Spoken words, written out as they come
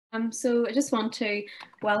So I just want to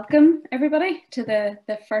welcome everybody to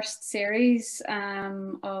the first series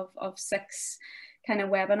of 6 kind of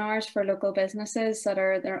webinars for local businesses that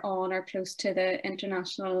they're on or close to the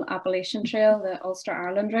International Appalachian Trail, the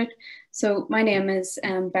Ulster-Ireland route. So my name is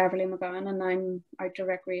Beverly McGowan and I'm Outdoor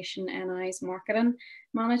Recreation NI's marketing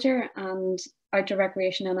manager, and Outdoor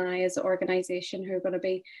Recreation NI is the organisation who are going to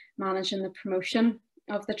be managing the promotion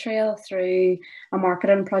of the trail through a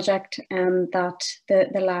marketing project that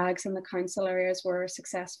the LAGs and the council areas were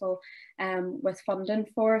successful with funding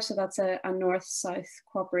for. So that's a north-south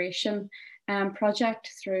cooperation project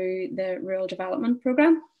through the Rural Development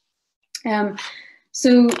Programme.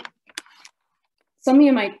 So some of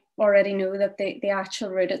you might already know that the actual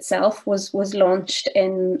route itself was launched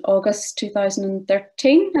in August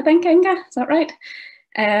 2013, I think, Inga, is that right?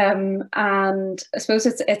 And I suppose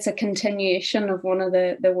it's a continuation of one of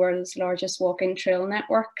the world's largest walking trail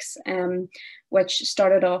networks, which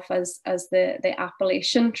started off as the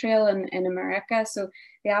Appalachian Trail in America. So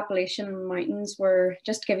the Appalachian Mountains were,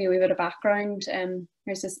 just to give you a wee bit of background,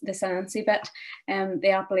 here's the sciencey bit.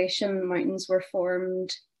 The Appalachian Mountains were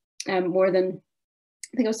formed more than,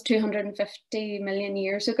 I think it was 250 million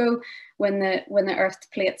years ago, when the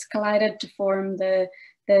Earth plates collided to form the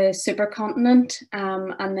supercontinent,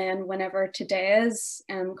 and then whenever today's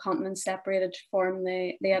continent separated to form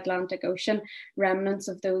the Atlantic Ocean, remnants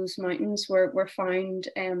of those mountains were found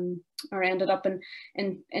or ended up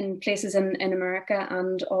in places in America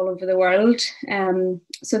and all over the world.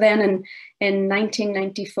 So then in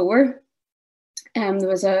 1994, there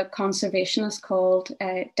was a conservationist called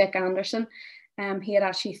Dick Anderson. He had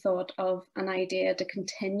actually thought of an idea to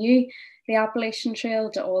continue the Appalachian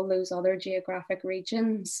Trail to all those other geographic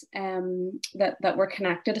regions that were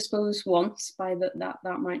connected, I suppose, once by that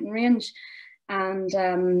mountain range.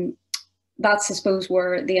 And that's, I suppose,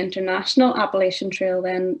 where the International Appalachian Trail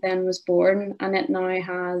then was born, and it now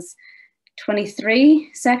has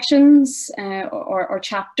 23 sections or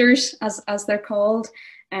chapters, as they're called,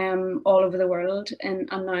 all over the world, and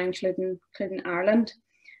now including Ireland.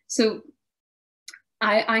 So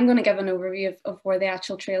I'm going to give an overview of where the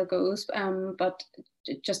actual trail goes, but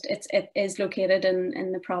it is located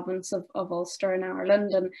in the province of Ulster in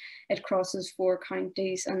Ireland, and it crosses 4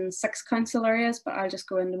 counties and 6 council areas. But I'll just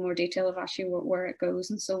go into more detail of actually where it goes,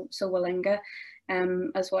 and so will Inga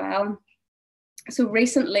as well. So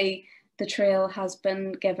recently, the trail has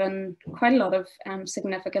been given quite a lot of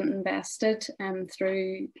significant invested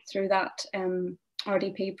through that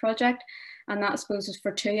RDP project. And that, I suppose, is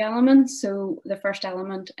for 2 elements. So the first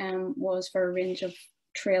element was for a range of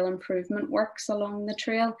trail improvement works along the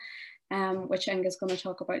trail, which Inga's going to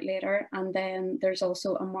talk about later. And then there's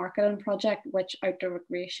also a marketing project which Outdoor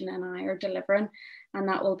Recreation and I are delivering, and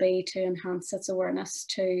that will be to enhance its awareness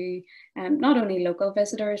to not only local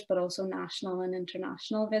visitors but also national and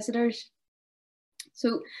international visitors.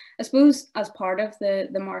 So I suppose as part of the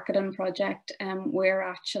marketing project, we're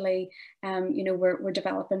actually, we're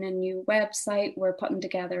developing a new website, we're putting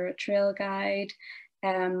together a trail guide,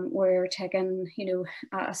 we're taking,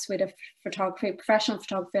 a suite of photography, professional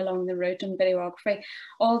photography along the route and videography,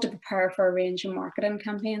 all to prepare for a range of marketing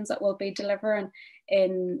campaigns that we'll be delivering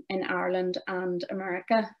in Ireland and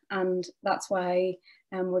America. And that's why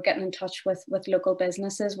we're getting in touch with local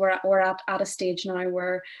businesses. We're at a stage now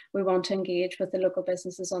where we want to engage with the local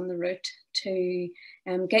businesses on the route to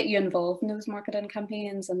get you involved in those marketing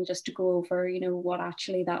campaigns, and just to go over, what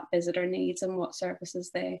actually that visitor needs and what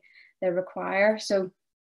services they require. So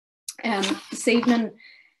this evening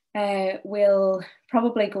we'll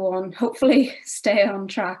probably go on, hopefully stay on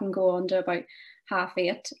track and go on to about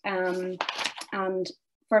 8:30. And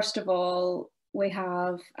first of all, we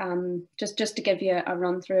have, just to give you a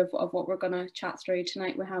run through of what we're going to chat through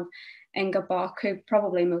tonight, we have Inga Bach, who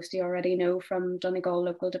probably most of you already know from Donegal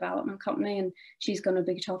Local Development Company, and she's going to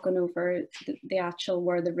be talking over the actual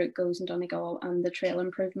where the route goes in Donegal and the trail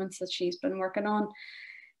improvements that she's been working on.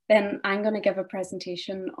 Then I'm going to give a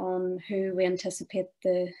presentation on who we anticipate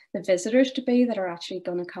the visitors to be that are actually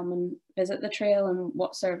going to come and visit the trail, and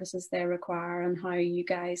what services they require and how you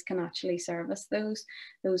guys can actually service those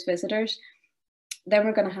visitors. Then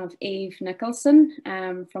we're going to have Eve Nicholson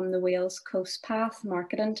from the Wales Coast Path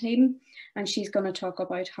marketing team, and she's going to talk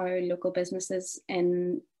about how local businesses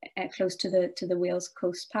in close to the Wales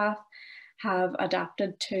Coast Path have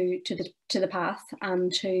adapted to the path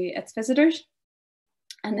and to its visitors.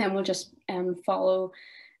 And then we'll just follow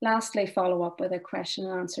up with a question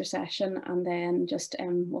and answer session, and then just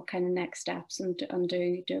what kind of next steps, and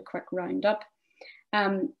do a quick roundup.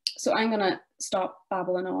 So I'm going to stop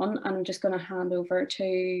babbling on, and I'm just going to hand over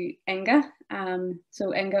to Inga.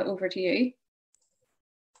 So Inga, over to you.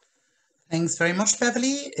 Thanks very much,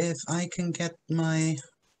 Beverly. If I can get my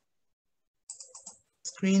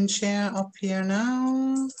screen share up here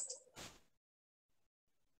now.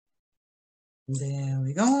 There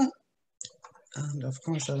we go. And of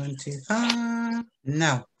course I went too far.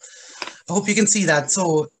 Now, I hope you can see that.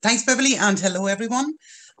 So thanks, Beverly, and hello, everyone.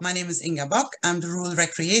 My name is Inga Buck. I'm the Rural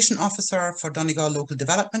Recreation Officer for Donegal Local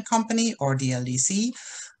Development Company, or DLDC,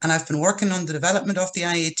 and I've been working on the development of the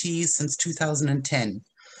IAT since 2010.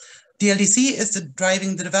 DLDC is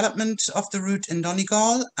driving the development of the route in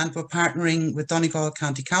Donegal, and we're partnering with Donegal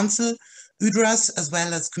County Council, UDRAS, as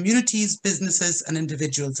well as communities, businesses and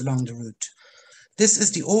individuals along the route. This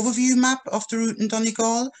is the overview map of the route in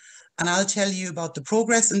Donegal, and I'll tell you about the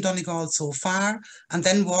progress in Donegal so far, and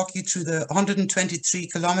then walk you through the 123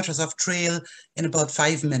 kilometres of trail in about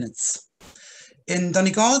 5 minutes. In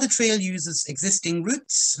Donegal, the trail uses existing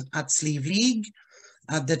routes at Slieve League,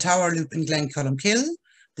 at the Tower Loop in Glencolumkill,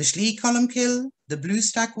 the Slieve Columkill, the Blue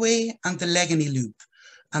Stack Way and the Legany Loop,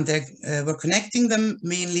 and we're connecting them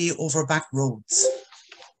mainly over back roads.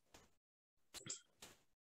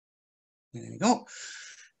 There we go.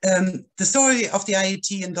 The story of the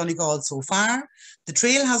IAT in Donegal so far. The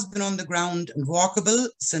trail has been on the ground and walkable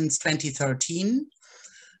since 2013.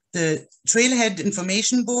 The trailhead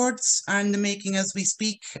information boards are in the making as we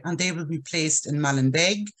speak, and they will be placed in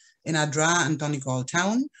Mallinbeg, in Adra and Donegal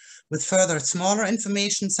town, with further smaller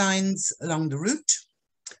information signs along the route.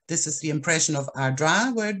 This is the impression of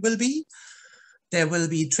Adra, where it will be. There will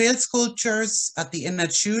be trail sculptures at the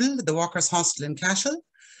Inlet Shul, the Walkers Hostel in Cashel,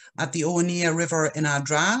 at the Oania River in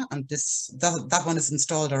Adra, and that one is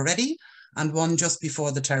installed already, and one just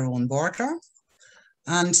before the Tyrone border.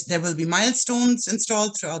 And there will be milestones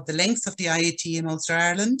installed throughout the length of the IAT in Ulster,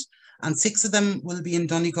 Ireland, and 6 of them will be in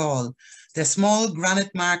Donegal. They're small granite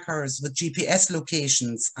markers with GPS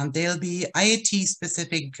locations, and they'll be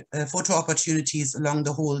IAT-specific photo opportunities along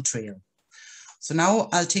the whole trail. So now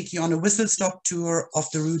I'll take you on a whistle-stop tour of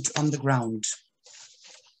the route on the ground.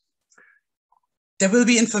 There will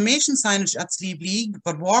be information signage at Slieve League,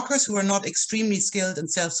 but walkers who are not extremely skilled and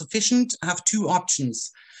self-sufficient have 2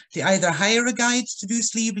 options. They either hire a guide to do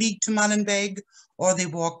Slieve League to Mallinbeg, or they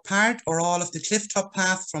walk part or all of the clifftop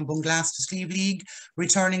path from Bunglass to Slieve League,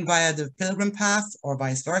 returning via the pilgrim path or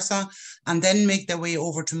vice versa, and then make their way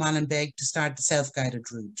over to Mallinbeg to start the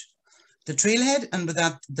self-guided route. The trailhead, and with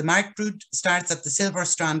that the marked route, starts at the Silver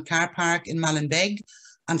Strand car park in Mallinbeg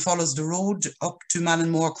and follows the road up to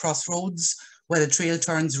Mallinmore Crossroads, where the trail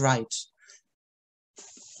turns right.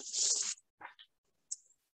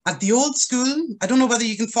 At the old school, I don't know whether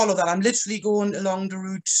you can follow that. I'm literally going along the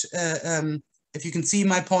route, if you can see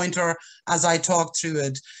my pointer as I talk through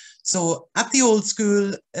it. So at the old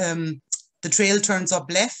school, the trail turns up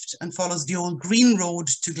left and follows the old green road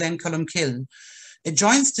to Glencolumkill. It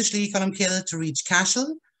joins the Slieve Columkill to reach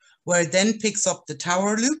Cashel, where it then picks up the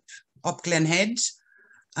Tower Loop up Glenhead,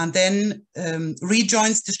 and then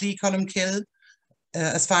rejoins the Slieve Columkill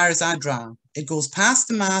as far as Adra. It goes past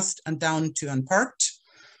the mast and down to Anpert,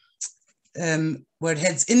 where it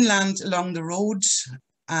heads inland along the road,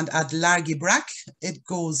 and at Largy Brack it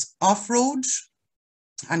goes off-road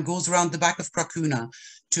and goes around the back of Cracuna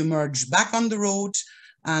to merge back on the road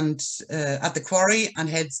and at the quarry, and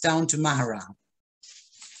heads down to Mahara.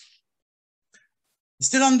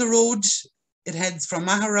 Still on the road, it heads from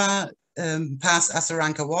Mahara past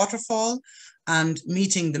Asaranka Waterfall, and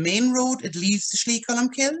meeting the main road, it leaves the Slieve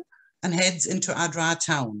Columkill and heads into Adra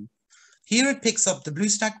town. Here it picks up the Blue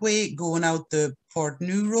Stack Way, going out the Port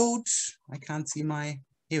New Road. I can't see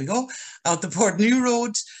here we go, out the Port New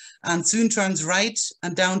Road, and soon turns right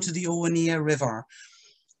and down to the Owania River.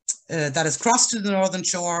 That is crossed to the northern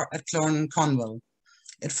shore at Clorn-Conwell.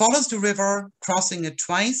 It follows the river, crossing it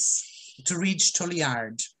twice to reach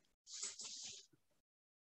Tullyard.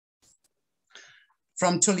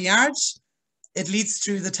 From Tullyard, it leads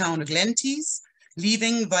through the town of Glentees,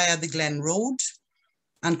 leaving via the Glen Road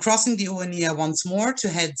and crossing the Owania once more to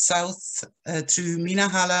head south through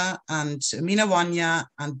Minahala and Minawanya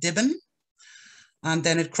and Dibben. And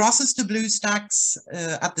then it crosses the Blue Stacks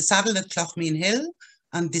at the saddle at Cloughmean Hill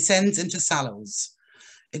and descends into Sallows.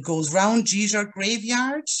 It goes round Giger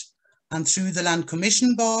Graveyard and through the Land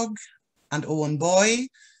Commission Bog and Owen Boy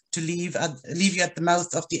to leave you at the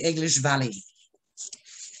mouth of the Eglish Valley.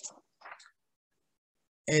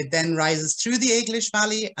 It then rises through the Eglish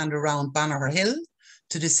Valley and around Banner Hill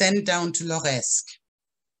to descend down to Loresk,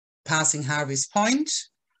 passing Harvey's Point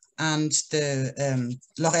and the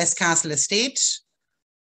Loresk Castle Estate,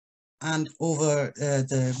 and over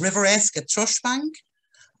the River Esk at Thrushbank,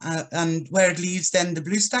 and where it leaves then the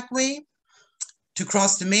Blue Stack Way to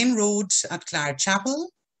cross the main road at Clare Chapel,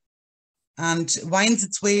 and winds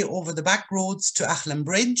its way over the back roads to Acklam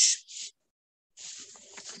Bridge.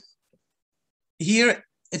 Here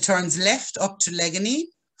it turns left up to Legany,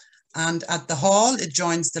 and at the Hall it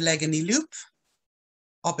joins the Legany Loop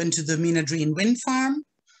up into the Meenadreen Wind Farm,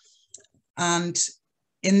 and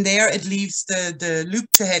in there it leaves the loop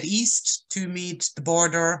to head east to meet the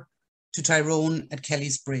border to Tyrone at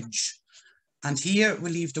Kelly's Bridge. And here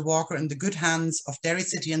we leave the walker in the good hands of Derry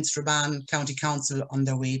City and Strabane County Council on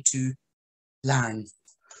their way to Larne.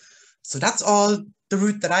 So that's all the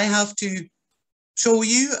route that I have to show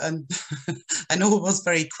you, and I know it was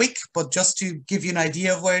very quick, but just to give you an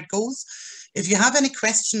idea of where it goes. If you have any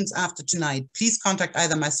questions after tonight, please contact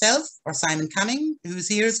either myself or Simon Canning, who's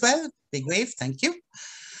here as well. Big wave, thank you.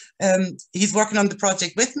 He's working on the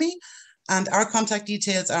project with me, and our contact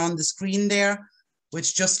details are on the screen there,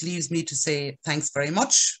 which just leaves me to say thanks very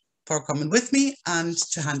much for coming with me and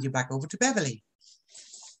to hand you back over to Beverly.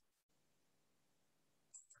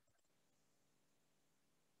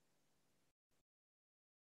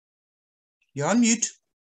 You're on mute.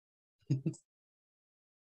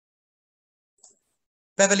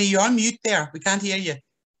 Beverly, you're on mute there. We can't hear you.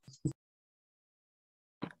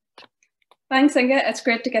 Thanks, Inga. It's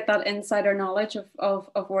great to get that insider knowledge of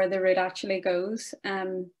where the route actually goes.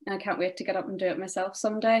 I can't wait to get up and do it myself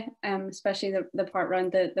someday, especially the part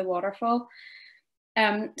around the waterfall.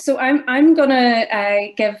 So I'm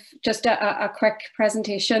gonna give just a quick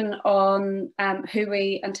presentation on who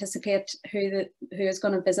we anticipate who is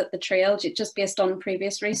going to visit the trail, just based on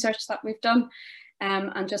previous research that we've done,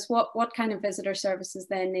 and just what kind of visitor services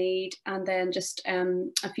they need, and then just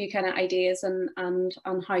a few kind of ideas and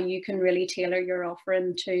on how you can really tailor your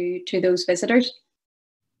offering to those visitors.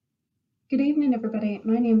 Good evening, everybody.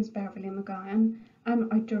 My name is Beverly McGowan. I'm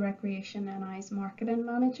Outdoor Recreation NI's Marketing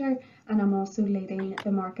Manager, and I'm also leading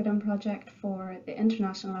the marketing project for the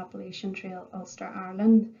International Appalachian Trail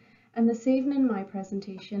Ulster-Ireland. And this evening my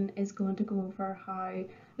presentation is going to go over how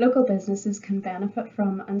local businesses can benefit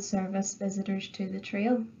from and service visitors to the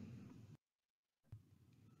trail.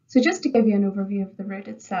 So just to give you an overview of the route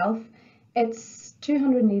itself, it's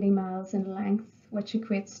 280 miles in length, which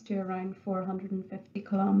equates to around 450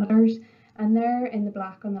 kilometres. And there in the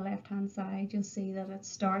black on the left hand side, you'll see that it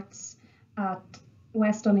starts at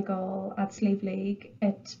West Donegal at Slieve League.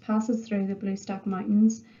 It passes through the Blue Stack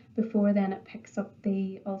Mountains before then it picks up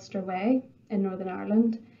the Ulster Way in Northern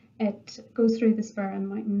Ireland. It goes through the Sperrin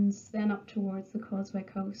Mountains, then up towards the Causeway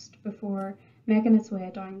Coast before making its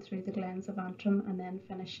way down through the Glens of Antrim and then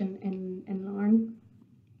finishing in Larne.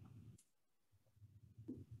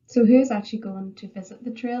 So who's actually going to visit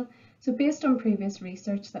the trail? So based on previous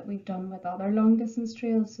research that we've done with other long distance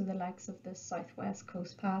trails, so the likes of the Southwest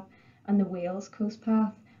Coast Path and the Wales Coast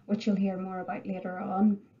Path, which you'll hear more about later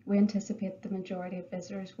on, we anticipate the majority of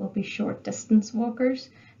visitors will be short distance walkers.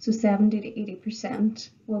 So 70 to 80%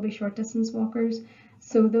 will be short distance walkers.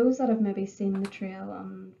 So those that have maybe seen the trail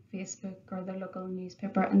on Facebook or their local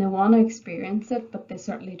newspaper and they want to experience it, but they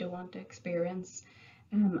certainly don't want to experience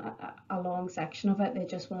a long section of it. They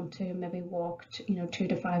just want to maybe walk 2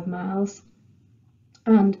 to 5 miles.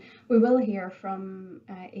 And we will hear from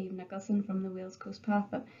Eve Nicholson from the Wales Coast Path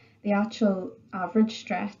that the actual average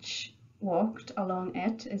stretch walked along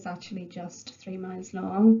it is actually just 3 miles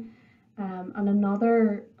long. And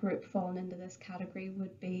another group falling into this category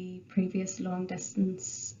would be previous long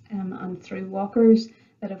distance and through walkers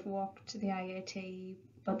that have walked the IAT,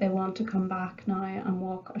 but they want to come back now and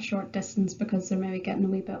walk a short distance because they're maybe getting a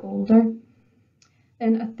wee bit older.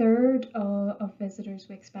 Then a third of visitors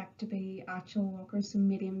we expect to be actual walkers, so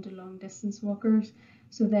medium to long distance walkers.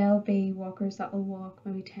 So they'll be walkers that will walk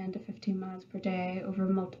maybe 10 to 15 miles per day over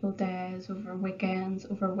multiple days, over weekends,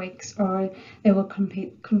 over weeks, or they will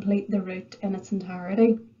complete the route in its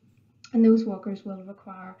entirety. And those walkers will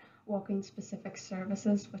require walking specific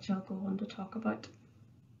services, which I'll go on to talk about.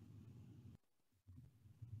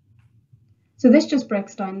 So this just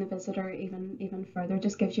breaks down the visitor even further,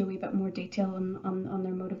 just gives you a wee bit more detail on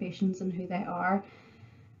their motivations and who they are.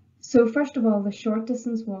 So first of all, the short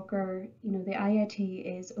distance walker, the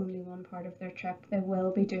IAT is only one part of their trip. They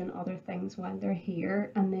will be doing other things while they're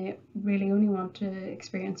here, and they really only want to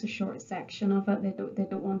experience a short section of it. They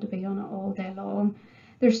don't want to be on it all day long.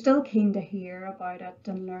 They're still keen to hear about it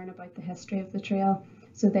and learn about the history of the trail,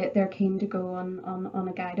 so they're keen to go on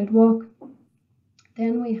a guided walk.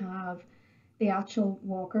 Then we have the actual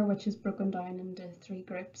walker, which is broken down into 3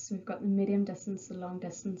 groups. We've got the medium distance, the long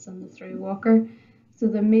distance, and the through walker. So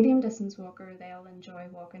the medium distance walker, they'll enjoy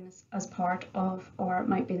walking as part of, or it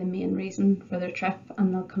might be the main reason for their trip,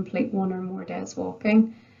 and they'll complete 1 or more days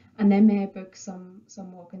walking, and they may book some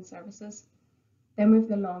walking services. Then we have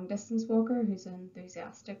the long distance walker, who's an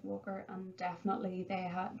enthusiastic walker, and definitely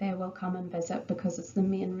they will come and visit because it's the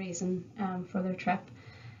main reason for their trip.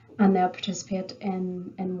 And they'll participate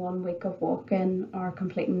in 1 week of walking or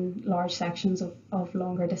completing large sections of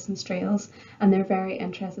longer distance trails. And they're very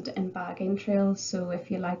interested in bagging trails, so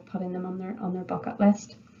if you like, putting them on their bucket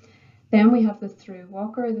list. Then we have the through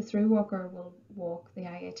walker. The through walker will walk the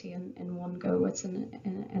IAT in one go. It's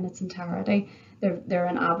in its entirety. They're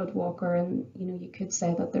an avid walker, and you could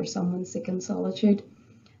say that they're someone seeking solitude.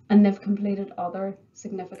 And they've completed other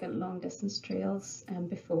significant long distance trails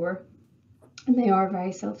before. And they are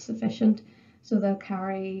very self-sufficient, so they'll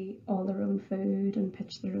carry all their own food and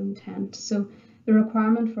pitch their own tent. So the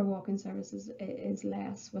requirement for walking services is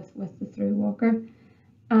less with the through walker.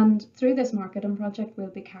 And through this marketing project, we'll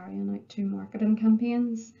be carrying out 2 marketing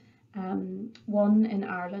campaigns, one in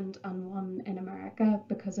Ireland and one in America,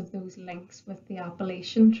 because of those links with the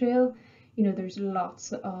Appalachian Trail. There's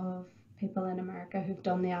lots of people in America who've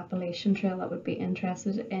done the Appalachian Trail that would be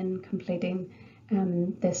interested in completing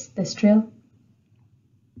this trail.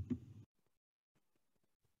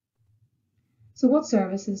 So what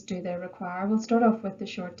services do they require? We'll start off with the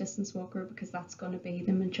short distance walker, because that's going to be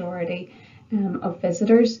the majority of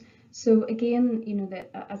visitors. So again,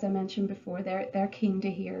 as I mentioned before, they're keen to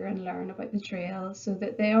hear and learn about the trail, so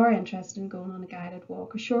that they are interested in going on a guided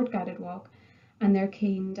walk, a short guided walk, and they're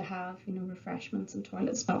keen to have refreshments and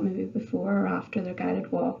toilet stop maybe before or after their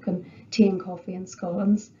guided walk, and tea and coffee and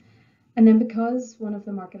scones. And then, because one of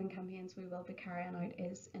the marketing campaigns we will be carrying out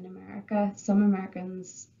is in America, some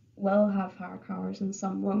Americans will have hire cars and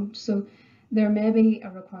some won't, so there may be a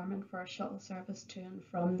requirement for a shuttle service to and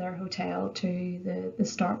from their hotel to the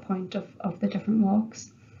start point of the different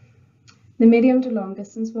walks. The medium to long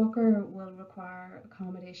distance walker will require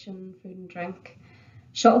accommodation, food and drink,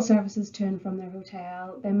 shuttle services to and from their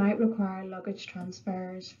hotel. They might require luggage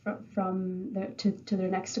transfers to their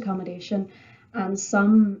next accommodation, and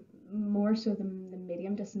some, more so than the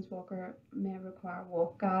medium distance walker, may require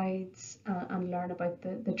walk guides and learn about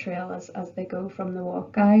the trail as they go from the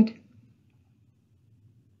walk guide.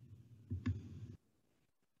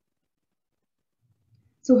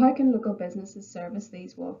 So how can local businesses service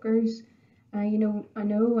these walkers? I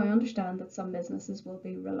understand that some businesses will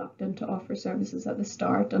be reluctant to offer services at the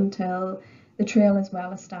start until the trail is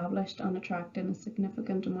well established and attracting a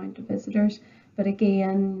significant amount of visitors. But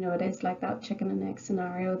again, it is like that chicken and egg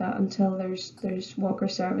scenario, that until there's walker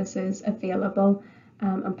services available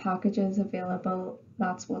and packages available,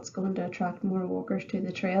 that's what's going to attract more walkers to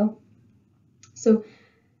the trail. So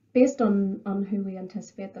based on who we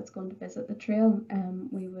anticipate that's going to visit the trail,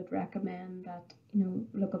 we would recommend that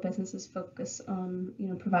local businesses focus on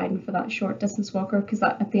providing for that short distance walker, because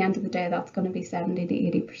at the end of the day, that's going to be 70 to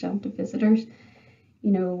 80% of visitors.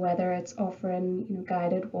 Whether it's offering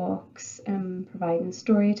guided walks, providing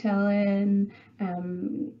storytelling,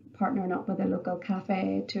 partnering up with a local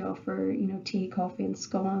cafe to offer tea, coffee and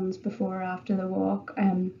scones before or after the walk,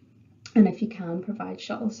 and if you can, provide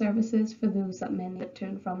shuttle services for those that may need to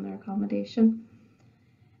and from their accommodation.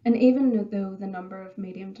 And even though the number of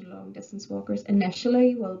medium to long distance walkers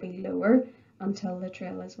initially will be lower until the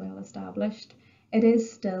trail is well established, it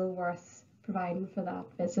is still worth providing for that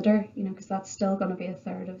visitor, because that's still going to be a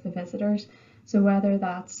third of the visitors. So whether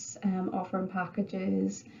that's offering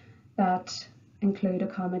packages that include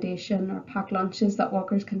accommodation or packed lunches that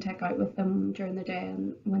walkers can take out with them during the day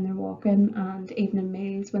and when they're walking, and evening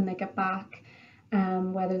meals when they get back,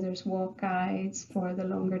 whether there's walk guides for the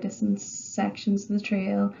longer distance sections of the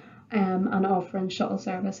trail, and offering shuttle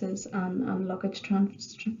services and luggage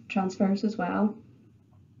transfers as well.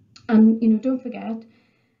 And don't forget,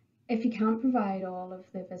 if you can't provide all of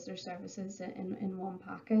the visitor services in one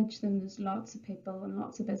package, then there's lots of people and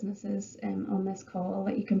lots of businesses on this call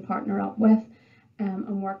that you can partner up with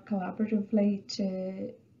and work collaboratively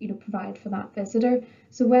to provide for that visitor.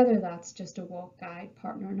 So whether that's just a walk guide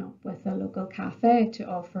partnering up with a local cafe to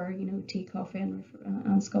offer tea, coffee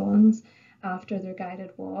and scones after their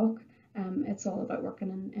guided walk, it's all about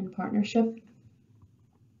working in partnership.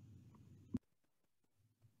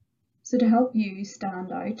 So to help you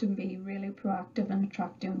stand out and be really proactive in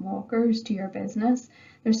attracting walkers to your business,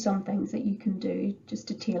 there's some things that you can do just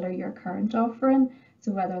to tailor your current offering.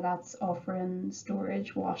 So whether that's offering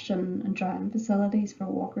storage, washing and drying facilities for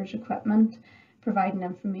walkers' equipment, providing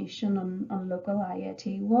information on local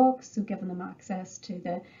IAT walks, so giving them access to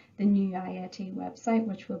the new IAT website,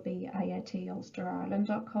 which will be IAT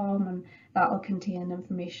ulster-ireland.com, and that will contain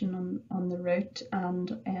information on the route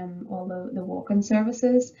and all the walking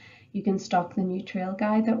services. You can stock the new trail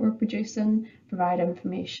guide that we're producing, provide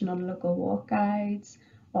information on local walk guides,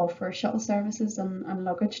 offer shuttle services and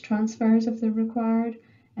luggage transfers if they're required,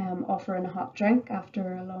 offering a hot drink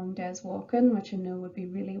after a long day's walking, which I know would be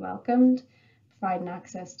really welcomed, providing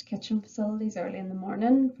access to kitchen facilities early in the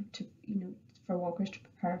morning to, for walkers to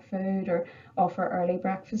prepare food, or offer early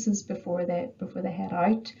breakfasts before they head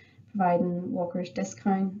out, providing walkers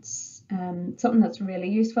discounts. Something that's really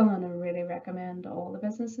useful, and I really recommend all the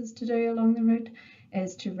businesses to do along the route,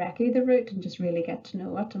 is to recce the route and just really get to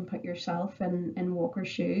know it and put yourself in walkers'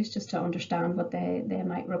 shoes just to understand what they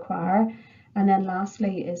might require. And then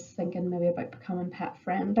lastly is thinking maybe about becoming pet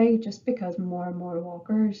friendly, just because more and more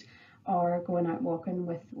walkers are going out walking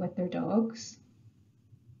with their dogs.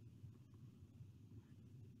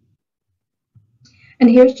 And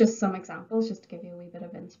here's just some examples, just to give you a wee bit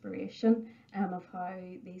of inspiration of how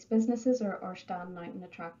these businesses are standing out and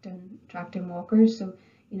attracting walkers. So,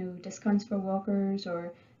 discounts for walkers,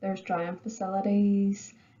 or there's drying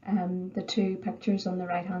facilities. The two pictures on the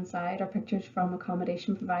right hand side are pictures from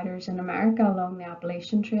accommodation providers in America along the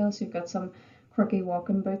Appalachian Trail. So you've got some quirky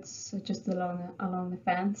walking boots just along the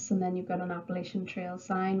fence, and then you've got an Appalachian Trail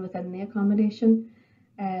sign within the accommodation.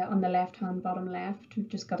 On the left hand bottom left, we've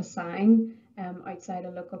just got a sign outside a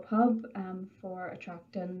local pub for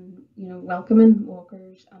attracting, welcoming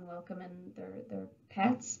walkers and welcoming their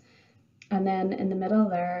pets. And then in the middle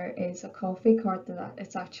there is a coffee cart that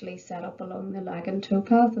it's actually set up along the Lagan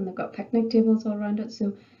towpath, and they've got picnic tables all around it.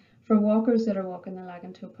 So for walkers that are walking the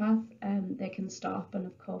Lagan towpath, they can stop and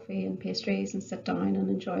have coffee and pastries and sit down and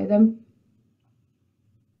enjoy them.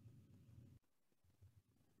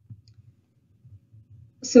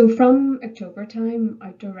 So from October time,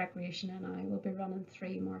 Outdoor Recreation and I will be running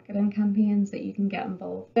 3 marketing campaigns that you can get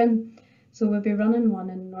involved in. So we'll be running one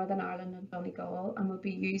in Northern Ireland and Donegal, and we'll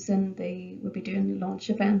be doing launch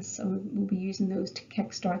events, and we'll be using those to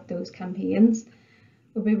kickstart those campaigns.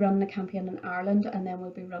 We'll be running a campaign in Ireland, and then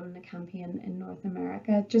we'll be running a campaign in North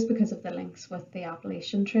America, just because of the links with the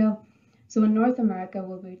Appalachian Trail. So in North America,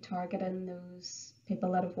 we'll be targeting those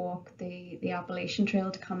people that have walked the Appalachian Trail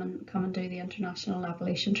to come and do the International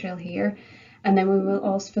Appalachian Trail here. And then we will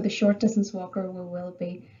also, for the short distance walker, we will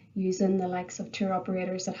be using the likes of tour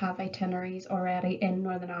operators that have itineraries already in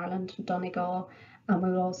Northern Ireland and Donegal, and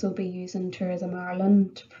we will also be using Tourism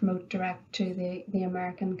Ireland to promote direct to the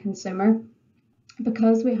American consumer.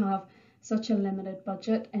 Because we have such a limited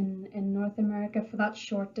budget in North America for that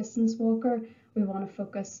short distance walker, we want to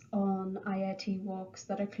focus on IAT walks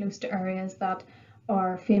that are close to areas that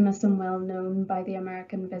are famous and well known by the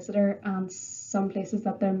American visitor, and some places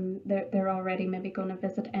that they're already maybe going to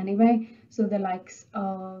visit anyway. So the likes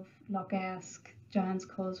of Loch Esk, Giant's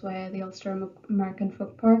Causeway, the Ulster American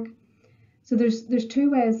Folk Park. So there's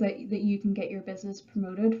 2 ways that you can get your business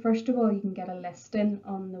promoted. First of all, you can get a listing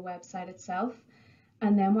on the website itself.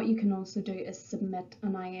 And then what you can also do is submit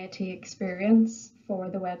an IAT experience for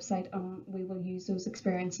the website, and we will use those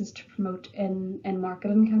experiences to promote in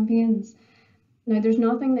marketing campaigns. Now, there's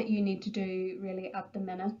nothing that you need to do really at the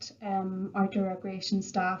minute. Outdoor Recreation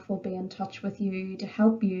staff will be in touch with you to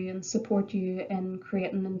help you and support you in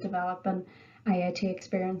creating and developing IAT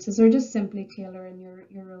experiences, or just simply tailoring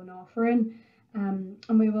your own offering. And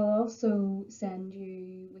we will also send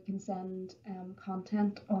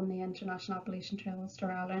content on the International Appalachian Trail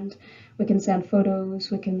Ulster-Ireland. We can send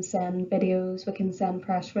photos, we can send videos, we can send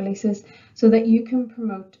press releases, so that you can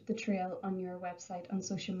promote the trail on your website and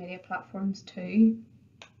social media platforms too.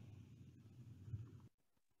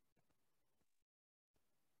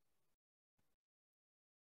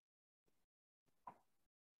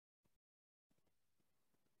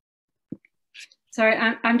 Sorry,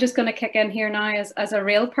 I'm just going to kick in here now as a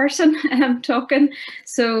real person talking.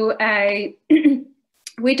 So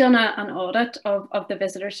we done an audit of the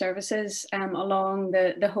visitor services along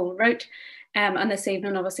the whole route. And this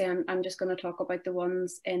evening, obviously, I'm just going to talk about the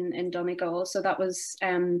ones in Donegal. So that was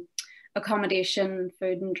accommodation,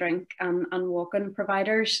 food and drink, and walk-in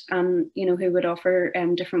providers, and who would offer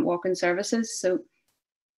different walk-in services. So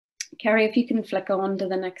Kerry, if you can flick on to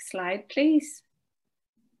the next slide, please.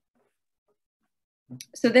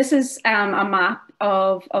 So this is a map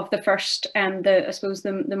of the first, I suppose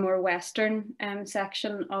the more western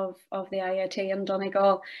section of the IAT in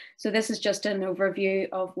Donegal. So this is just an overview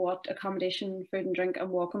of what accommodation, food and drink, and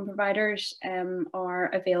walk-in providers are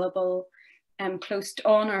available close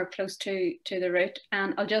to the route.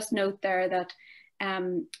 And I'll just note there that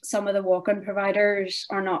some of the walk-in providers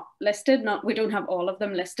are not listed. We don't have all of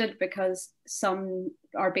them listed, because some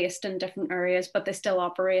are based in different areas, but they still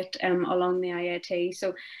operate along the IAT.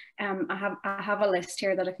 So I have a list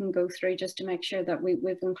here that I can go through just to make sure that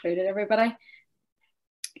we've included everybody.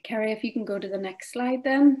 Kerry, if you can go to the next slide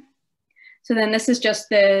then. So then this is just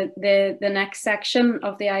the next section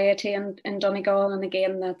of the IAT in Donegal, and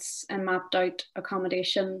again that's mapped out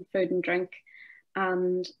accommodation, food and drink,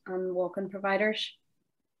 and walk-in providers.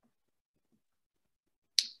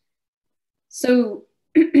 So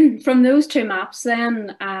from those two maps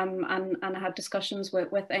then, and I had discussions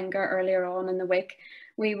with Inga earlier on in the week,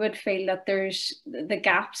 we would feel that there's the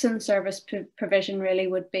gaps in service provision really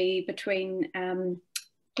would be between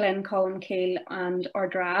Glencolmcille and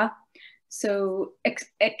Ardra. So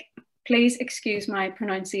please excuse my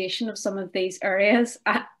pronunciation of some of these areas.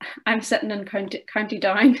 I'm sitting in County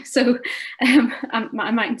Down, so I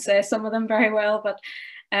mightn't say some of them very well, but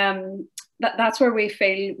that's where we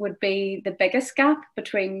feel would be the biggest gap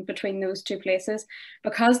between those two places.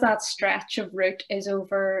 Because that stretch of route is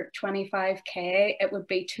over 25k, it would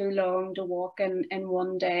be too long to walk in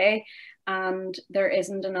one day, and there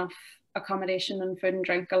isn't enough accommodation and food and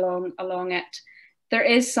drink along it. There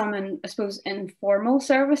is some, I suppose, informal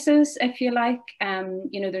services, if you like.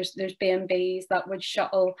 You know, there's B&Bs that would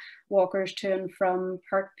shuttle walkers to and from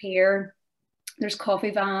Perth Pier. There's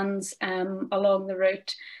coffee vans along the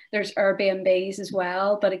route. There's Airbnbs as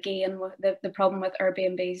well. But again, the problem with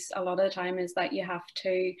Airbnbs a lot of the time is that you have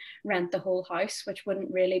to rent the whole house, which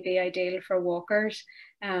wouldn't really be ideal for walkers.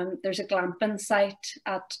 There's a glamping site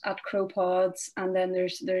at Crow Pods, and then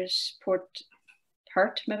there's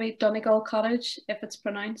Pert, maybe Donegal Cottage, if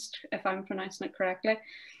I'm pronouncing it correctly.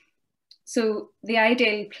 So the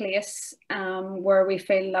ideal place where we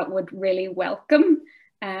feel that would really welcome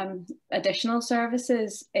additional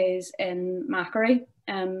services is in Macquarie,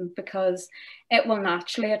 because it will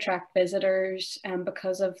naturally attract visitors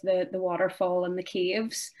because of the waterfall and the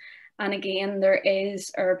caves. And again, there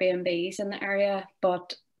is Airbnbs in the area,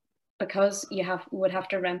 but because you would have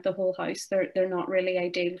to rent the whole house, they're not really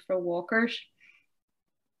ideal for walkers.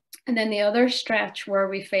 And then the other stretch where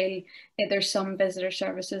we feel there's some visitor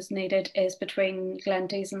services needed is between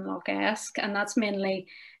Glenties and Loch Esk, and that's mainly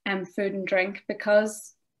food and drink,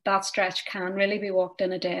 because that stretch can really be walked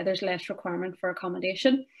in a day. There's less requirement for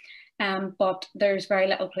accommodation, but there's very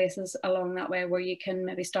little places along that way where you can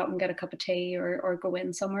maybe stop and get a cup of tea or go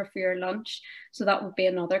in somewhere for your lunch. So that would be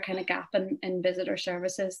another kind of gap in visitor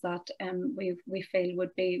services that we feel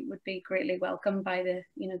would be greatly welcomed by the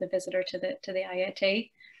visitor to the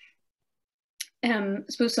IAT. I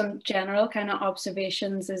suppose some general kind of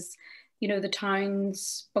observations is, the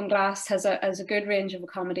town's Bunglass has a good range of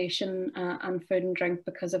accommodation and food and drink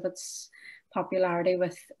because of its popularity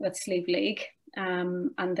with Slieve League.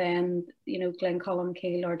 And then,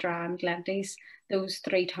 Glencolmcille, Ardra and Glenties, those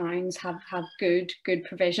three towns have good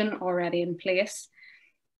provision already in place.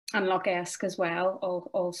 And Loch Esk as well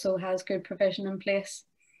also has good provision in place.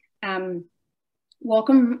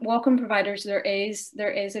 Walk-in providers, there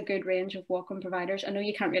is a good range of walk-in providers. I know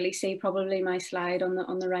you can't really see probably my slide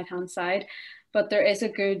on the right hand side, but there is a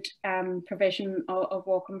good provision of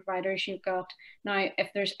walk-in providers. You've got, now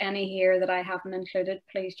if there's any here that I haven't included,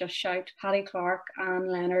 please just shout. Paddy Clark, Anne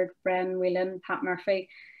Leonard, Bren Whelan, Pat Murphy,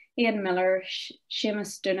 Ian Miller,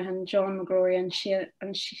 Seamus Dunahan, John McGrory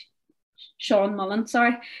and Sean Mullen,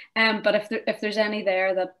 sorry. But if there's any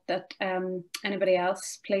there that anybody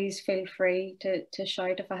else, please feel free to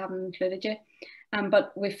shout if I haven't included you.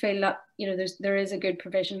 But we feel that there is a good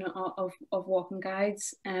provision of walking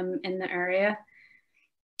guides in the area.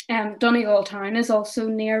 Donegal town is also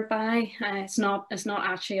nearby. It's not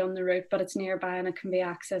actually on the route, but it's nearby and it can be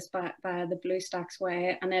accessed by the Blue Stacks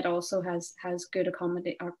Way, and it also has good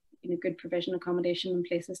good provision accommodation and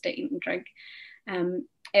places to eat and drink.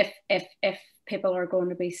 If people are going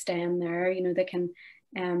to be staying there, they can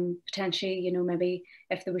potentially, maybe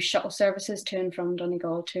if there was shuttle services to and from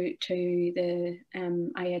Donegal to the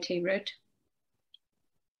IAT route.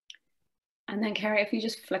 And then Kerry, if you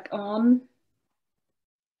just flick on.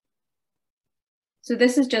 So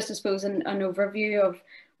this is just, I suppose, an overview of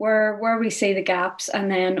where we see the gaps, and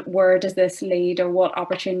then where does this lead, or what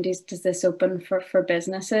opportunities does this open for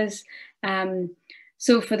businesses.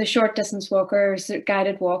 So for the short distance walkers, short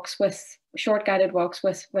guided walks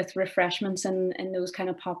with refreshments in those kind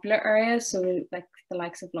of popular areas, so like the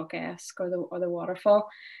likes of Loch Esk or the waterfall,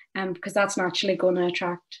 because that's naturally going to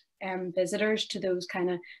attract visitors to those kind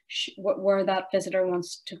of where that visitor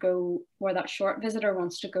wants to go, where that short visitor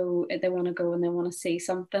wants to go. They want to go and they want to see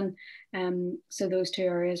something. So those two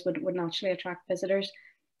areas would naturally attract visitors.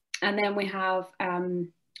 And then we have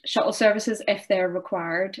shuttle services if they're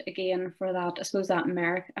required, again, for that, I suppose, that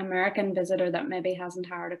American visitor that maybe hasn't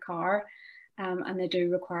hired a car, and they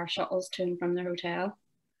do require shuttles to and from their hotel.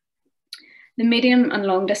 The medium and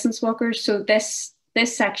long distance walkers, so this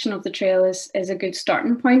this section of the trail is a good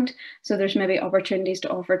starting point. So there's maybe opportunities to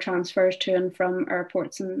offer transfers to and from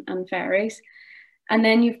airports and ferries. And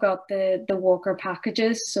then you've got the walker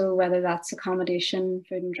packages. So whether that's accommodation,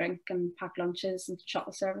 food and drink, and packed lunches and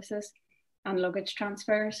shuttle services and luggage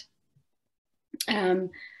transfers.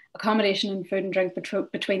 Accommodation and food and drink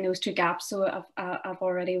between those two gaps. So I've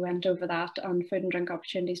already went over that, on food and drink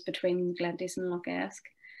opportunities between Glenties and Lough Esk.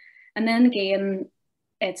 And then again,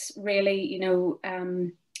 it's really, you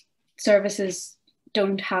know, services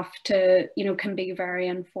don't have to, you know, can be very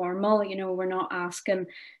informal. You know, we're not asking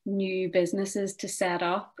new businesses to set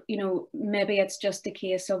up. You know, maybe it's just a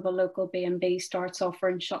case of a local B&B starts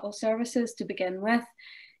offering shuttle services to begin with,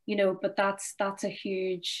 you know, but that's a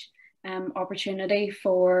huge opportunity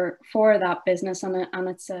for that business, and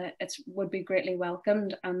it's would be greatly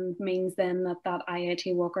welcomed, and means then that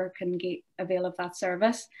IAT worker can get avail of that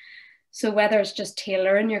service. So whether it's just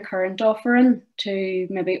tailoring your current offering to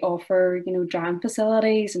maybe offer, you know, drying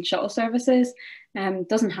facilities and shuttle services,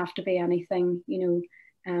 doesn't have to be anything, you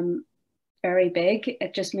know, very big.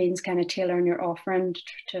 It just means kind of tailoring your offering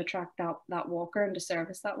to attract that walker and to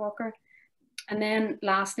service that walker. And then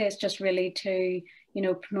lastly, it's just really to, you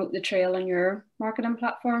know, promote the trail on your marketing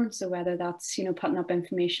platform. So whether that's, you know, putting up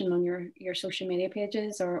information on your social media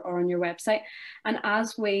pages or on your website. And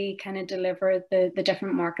as we kind of deliver the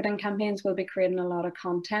different marketing campaigns, we'll be creating a lot of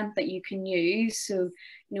content that you can use. So,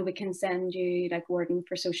 you know, we can send you like wording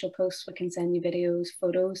for social posts, we can send you videos,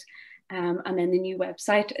 photos, and then the new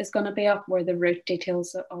website is going to be up where the route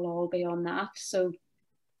details will all be on that. So,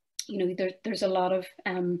 you know, there's a lot of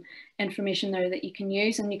information there that you can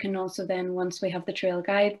use, and you can also then, once we have the trail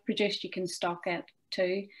guide produced, you can stock it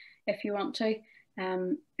too if you want to.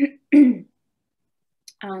 And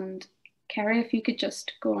Kerry, if you could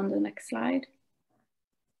just go on to the next slide.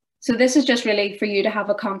 So this is just really for you to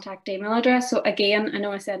have a contact email address. So again, I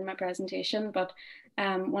know I said in my presentation, but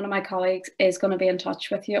one of my colleagues is going to be in touch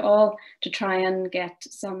with you all to try and get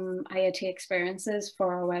some IAT experiences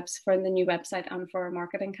for our for the new website and for our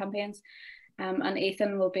marketing campaigns. And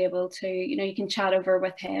Ethan will be able to, you know, you can chat over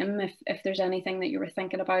with him if there's anything that you were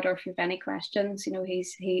thinking about, or if you have any questions, you know,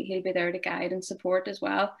 he'll be there to guide and support as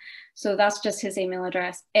well. So that's just his email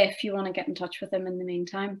address if you want to get in touch with him in the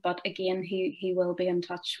meantime. But again, he will be in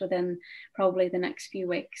touch within probably the next few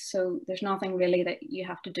weeks. So there's nothing really that you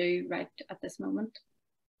have to do right at this moment.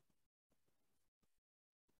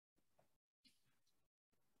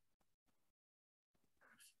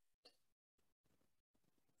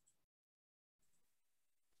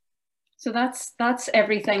 So that's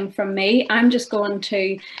everything from me. I'm just going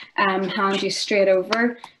to hand you straight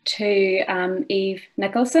over to Eve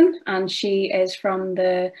Nicholson, and she is from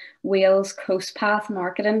the Wales Coast Path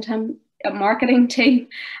marketing team,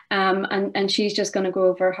 and she's just going to go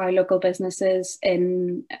over how local businesses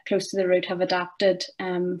in close to the route have adapted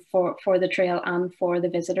for the trail and for the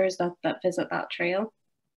visitors that visit that trail.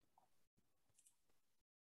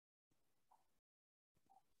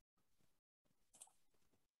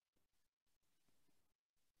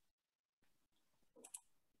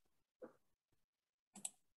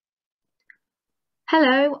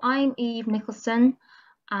 Hello, I'm Eve Nicholson,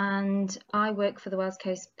 and I work for the Wales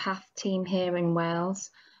Coast Path team here in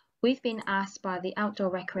Wales. We've been asked by the Outdoor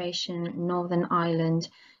Recreation Northern Ireland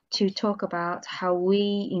to talk about how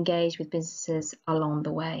we engage with businesses along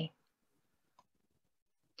the way.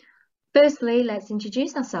 Firstly, let's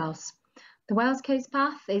introduce ourselves. The Wales Coast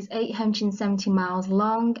Path is 870 miles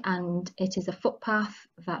long, and it is a footpath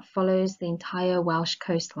that follows the entire Welsh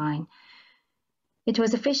coastline. It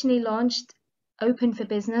was officially launched open for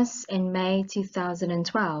business in May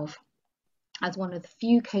 2012 as one of the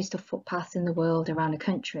few coastal footpaths in the world around the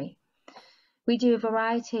country. We do a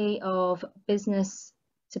variety of business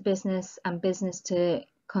to business and business to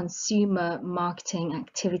consumer marketing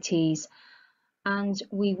activities, and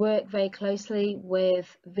we work very closely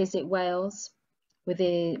with Visit Wales,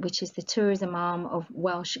 which is the tourism arm of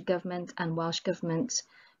Welsh Government, and Welsh Government,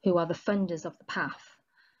 who are the funders of the path.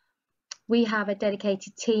 We have a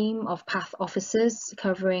dedicated team of path officers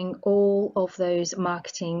covering all of those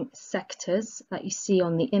marketing sectors that you see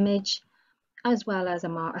on the image, as well as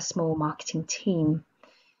a small marketing team.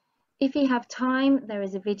 If you have time, there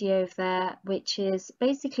is a video there which is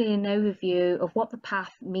basically an overview of what the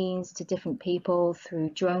path means to different people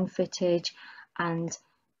through drone footage and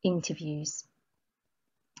interviews.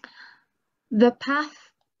 The path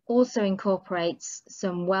also incorporates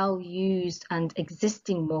some well-used and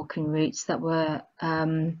existing walking routes that were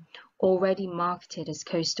already marketed as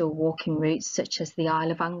coastal walking routes, such as the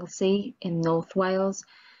Isle of Anglesey in North Wales,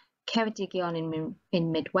 Ceredigion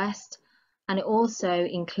in Midwest, and it also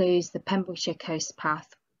includes the Pembrokeshire Coast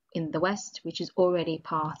Path in the west, which is already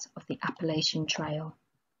part of the Appalachian Trail.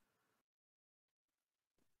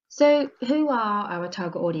 So who are our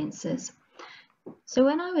target audiences? So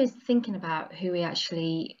when I was thinking about who we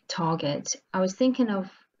actually target, I was thinking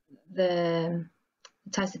of the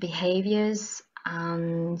types of behaviours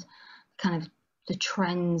and kind of the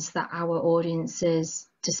trends that our audiences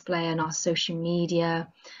display on our social media,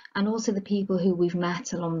 and also the people who we've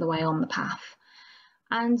met along the way on the path.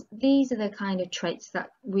 And these are the kind of traits that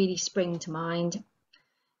really spring to mind.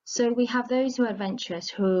 So we have those who are adventurous,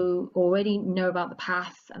 who already know about the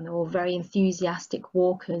path, and they're all very enthusiastic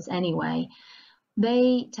walkers anyway.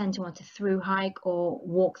 They tend to want to through hike or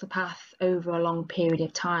walk the path over a long period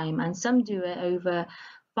of time, and some do it over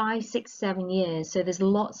 5, 6, 7 years, so there's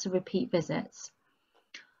lots of repeat visits.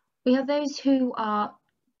 We have those who are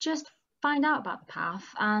just find out about the path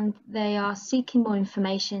and they are seeking more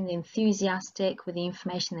information, they're enthusiastic with the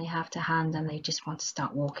information they have to hand, and they just want to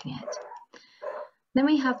start walking it. Then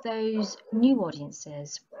we have those new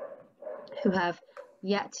audiences who have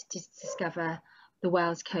yet to discover the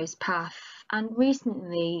Wales Coast Path, and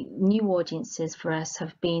recently new audiences for us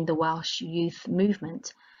have been the Welsh youth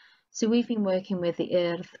movement. So we've been working with the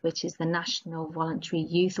IAT, which is the National Voluntary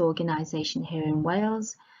Youth Organisation here in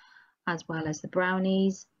Wales, as well as the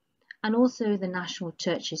Brownies, and also the National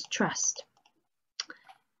Churches Trust.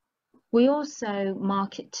 We also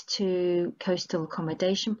market to coastal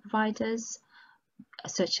accommodation providers,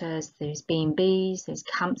 such as those B&Bs, those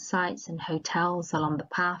campsites and hotels along the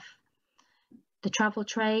path. The travel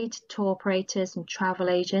trade, tour operators and travel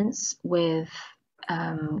agents with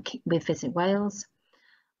Visit Wales,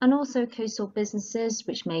 and also coastal businesses,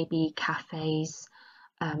 which may be cafes,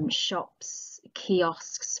 shops,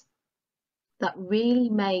 kiosks, that really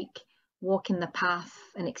make walking the path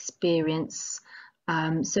an experience.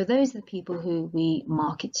 So those are the people who we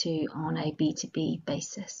market to on a B2B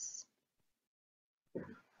basis.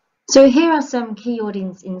 So here are some key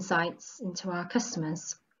audience insights into our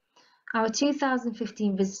customers. Our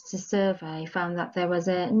 2015 visitor survey found that there was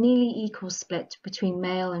a nearly equal split between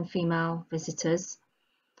male and female visitors,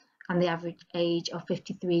 and the average age of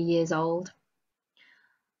 53 years old.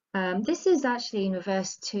 This is actually in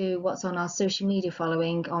reverse to what's on our social media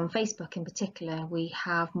following. On Facebook in particular, we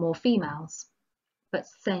have more females, but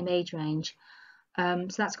same age range. So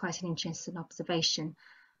that's quite an interesting observation.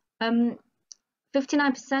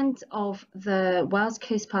 59% of the Wales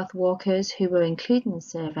Coast Path walkers who were included in the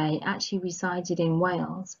survey actually resided in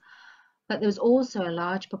Wales, but there was also a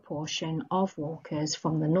large proportion of walkers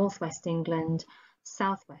from the North West England,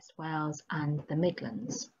 South West Wales and the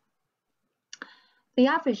Midlands. The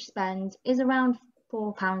average spend is around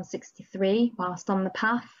 £4.63 whilst on the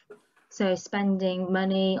path, so spending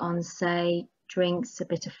money on, say, drinks, a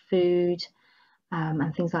bit of food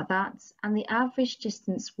and things like that, and the average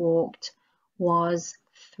distance walked was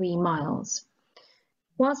 3 miles.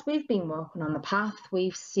 Whilst we've been walking on the path,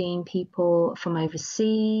 we've seen people from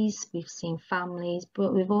overseas, we've seen families,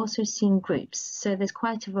 but we've also seen groups. So there's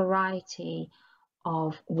quite a variety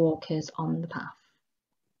of walkers on the path.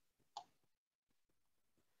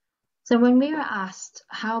 So when we were asked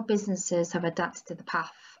how businesses have adapted to the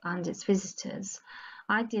path and its visitors,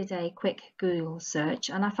 I did a quick Google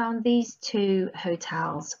search and I found these 2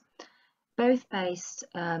 hotels, both based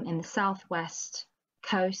in the southwest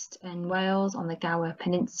coast in Wales on the Gower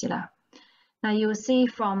Peninsula. Now you will see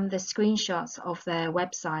from the screenshots of their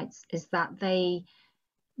websites is that they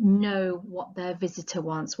know what their visitor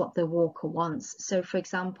wants, what the walker wants. So for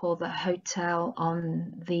example, the hotel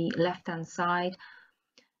on the left hand side,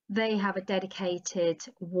 they have a dedicated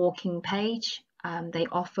walking page. They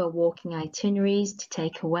offer walking itineraries to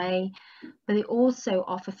take away, but they also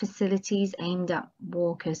offer facilities aimed at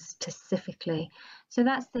walkers specifically. So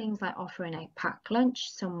that's things like offering a packed lunch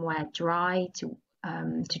somewhere dry to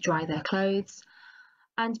dry their clothes,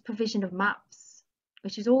 and provision of maps,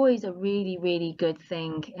 which is always a really, really good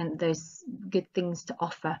thing, and those good things to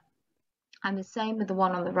offer. And the same with the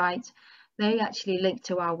one on the right, they actually link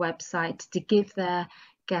to our website to give their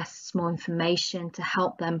guests more information to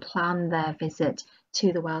help them plan their visit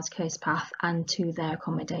to the Wales Coast Path and to their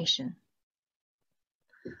accommodation.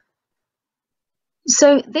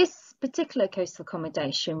 So this particular coastal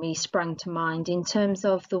accommodation really sprang to mind in terms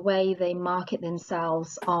of the way they market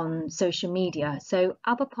themselves on social media. So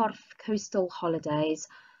Aberporth Coastal Holidays,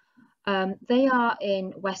 they are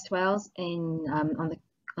in West Wales on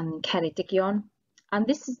Ceredigion, and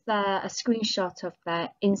this is a screenshot of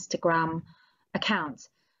their Instagram account.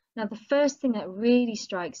 Now, the first thing that really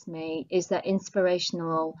strikes me is their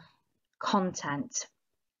inspirational content.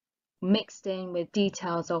 mixed in with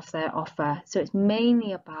details of their offer. So it's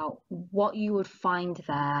mainly about what you would find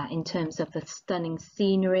there in terms of the stunning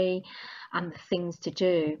scenery and the things to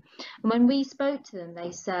do. And when we spoke to them,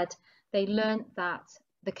 they said they learned that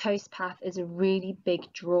the Coast Path is a really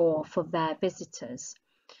big draw for their visitors.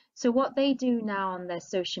 So what they do now on their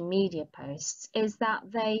social media posts is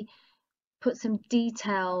that they put some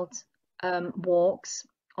detailed walks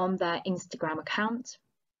on their Instagram account.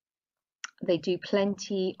 They do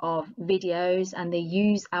plenty of videos and they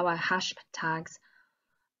use our hashtags,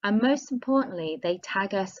 and most importantly they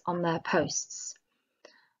tag us on their posts,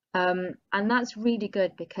 and that's really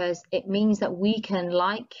good because it means that we can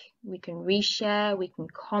reshare, we can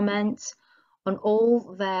comment on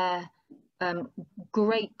all their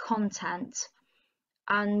great content,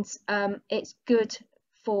 and it's good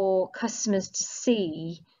for customers to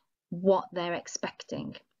see what they're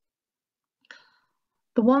expecting.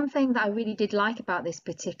 The one thing that I really did like about this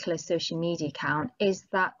particular social media account is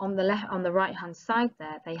that on the right hand side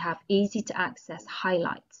there, they have easy to access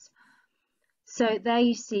highlights. So there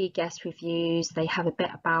you see guest reviews, they have a bit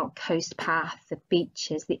about Coast Path, the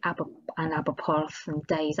beaches, the Aberporth and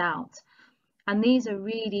days out. And these are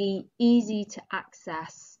really easy to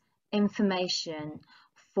access information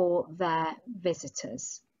for their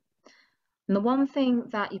visitors. And the one thing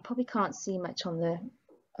that you probably can't see much on the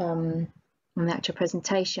actual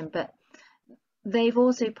presentation, but they've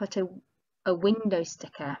also put a window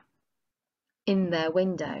sticker in their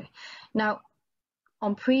window. Now,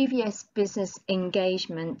 on previous business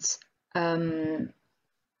engagement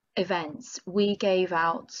events, we gave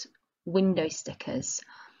out window stickers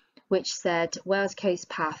which said Wales Coast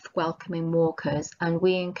Path welcoming walkers, and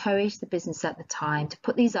we encouraged the business at the time to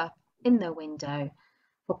put these up in their window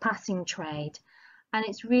for passing trade. And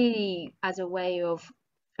it's really as a way of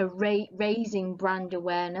raising brand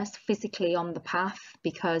awareness physically on the path,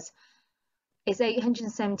 because it's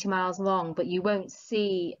 870 miles long, but you won't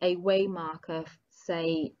see a way marker,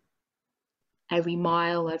 say, every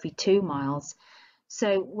mile, every 2 miles.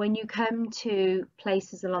 So when you come to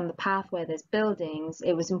places along the path where there's buildings,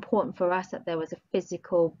 it was important for us that there was a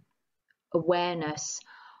physical awareness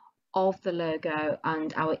of the logo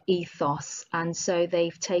and our ethos, and so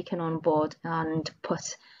they've taken on board and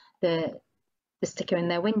put the sticker in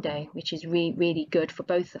their window, which is really good for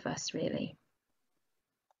both of us, really.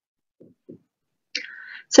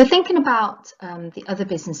 So thinking about the other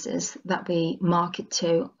businesses that we market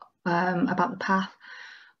to about the path,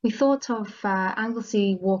 we thought of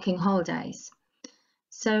Anglesey Walking Holidays.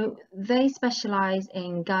 So they specialise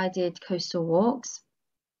in guided coastal walks,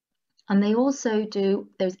 and they also do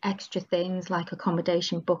those extra things like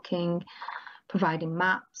accommodation booking, providing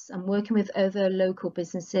maps, and working with other local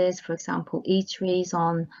businesses, for example eateries,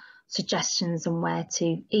 on suggestions on where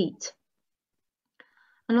to eat.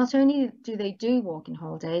 And not only do they do walking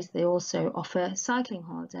holidays, they also offer cycling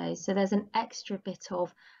holidays, so there's an extra bit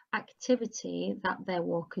of activity that their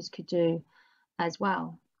walkers could do as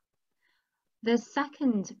well. The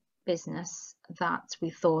second business that we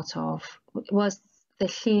thought of was the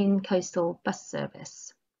Llŷn Coastal Bus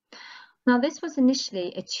Service. Now, this was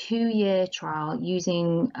initially a 2-year trial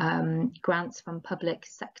using grants from public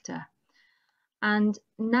sector, and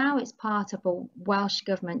now it's part of a Welsh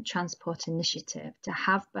Government transport initiative to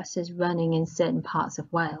have buses running in certain parts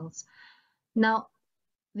of Wales. Now,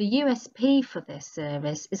 the USP for this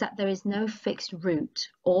service is that there is no fixed route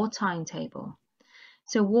or timetable,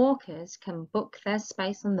 so walkers can book their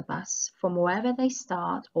space on the bus from wherever they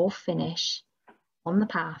start or finish on the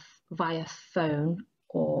path via phone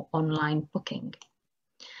or online booking.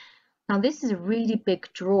 Now, this is a really big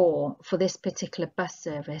draw for this particular bus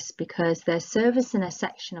service because they're servicing a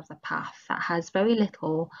section of the path that has very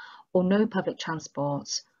little or no public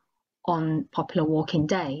transport on popular walking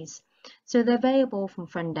days. So they're available from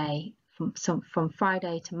Friday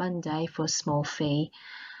to Monday for a small fee.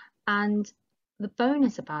 And the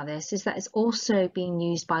bonus about this is that it's also being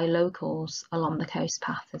used by locals along the coast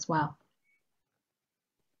path as well.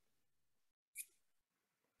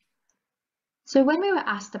 So when we were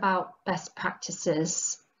asked about best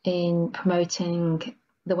practices in promoting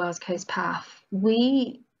the Wales Coast Path,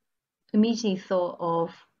 we immediately thought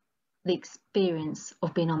of the experience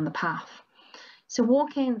of being on the path. So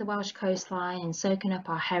walking the Welsh coastline and soaking up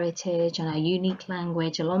our heritage and our unique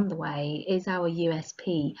language along the way is our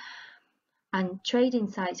USP. And Trade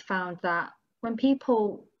Insights found that when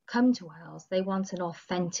people come to Wales, they want an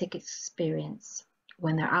authentic experience.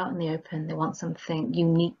 When they're out in the open, they want something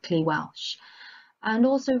uniquely Welsh. And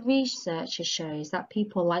also research shows that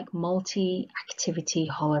people like multi-activity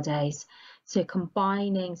holidays. So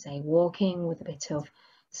combining, say, walking with a bit of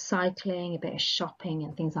cycling, a bit of shopping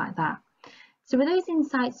and things like that. So with those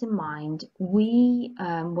insights in mind, we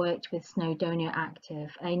worked with Snowdonia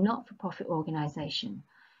Active, a not-for-profit organisation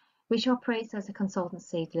which operates as a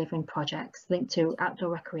consultancy delivering projects linked to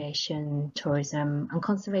outdoor recreation, tourism and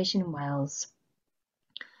conservation in Wales.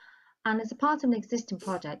 And as a part of an existing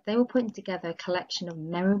project, they were putting together a collection of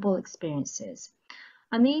memorable experiences.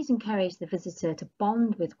 And these encourage the visitor to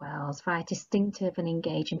bond with Wales via distinctive and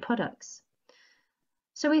engaging products.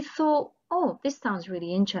 So we thought, oh, this sounds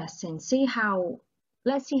really interesting.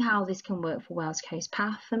 Let's see how this can work for Wales Coast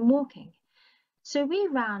Path and walking. So we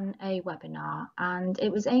ran a webinar, and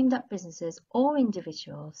it was aimed at businesses or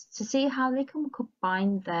individuals to see how they can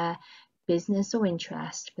combine their business or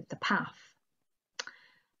interest with the path.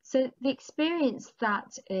 So the experience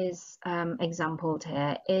that is exampled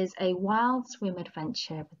here is a wild swim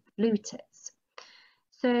adventure with the Blue Tits.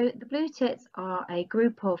 So the Blue Tits are a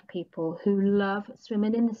group of people who love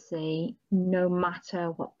swimming in the sea no matter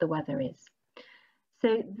what the weather is.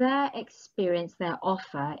 So their experience, their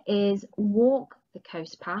offer is walk the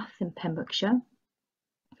coast path in Pembrokeshire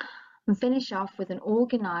and finish off with an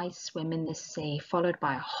organised swim in the sea, followed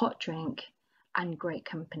by a hot drink and great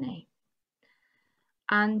company.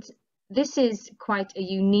 And this is quite a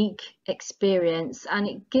unique experience, and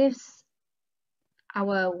it gives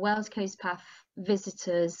our Wales Coast Path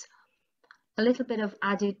visitors a little bit of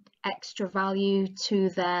added extra value to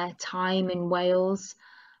their time in Wales.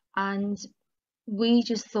 And we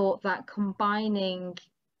just thought that combining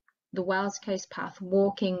the Wales Coast Path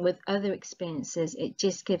walking with other experiences, it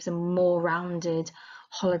just gives a more rounded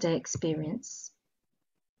holiday experience.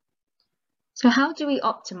 So how do we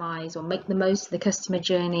optimize or make the most of the customer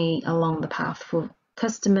journey along the path for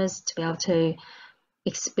customers to be able to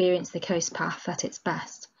experience the coast path at its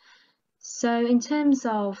best? So in terms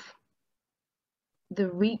of the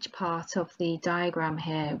reach part of the diagram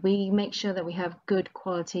here, we make sure that we have good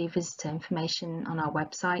quality visitor information on our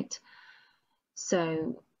website.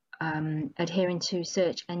 So adhering to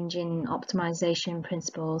search engine optimization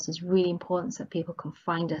principles is really important so that people can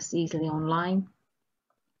find us easily online.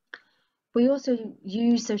 We also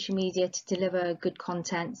use social media to deliver good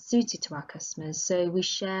content suited to our customers. So we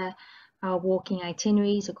share our walking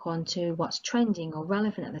itineraries according to what's trending or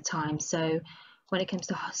relevant at the time. So when it comes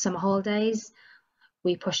to summer holidays,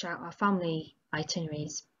 we push out our family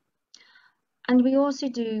itineraries. And we also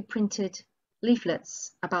do printed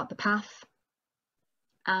leaflets about the path,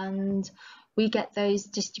 and we get those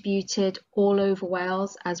distributed all over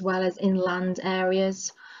Wales as well as inland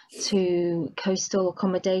areas to coastal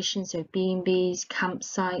accommodation, so B&Bs,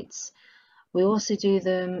 campsites. We also do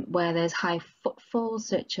them where there's high footfall,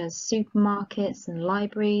 such as supermarkets and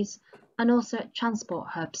libraries, and also at transport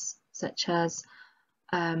hubs such as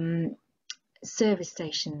service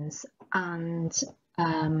stations and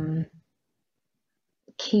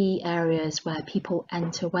key areas where people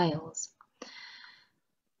enter Wales.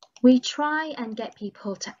 We try and get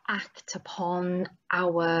people to act upon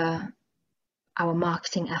our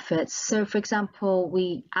marketing efforts. So for example,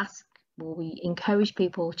 we encourage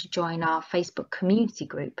people to join our Facebook community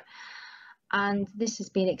group, and this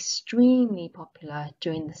has been extremely popular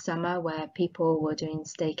during the summer where people were doing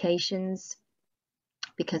staycations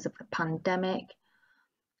because of the pandemic.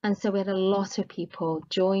 And so we had a lot of people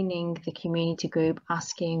joining the community group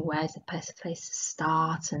asking where's the best place to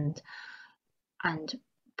start, and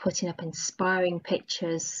putting up inspiring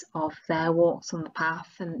pictures of their walks on the path.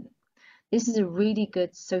 And this is a really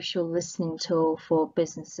good social listening tool for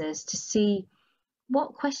businesses to see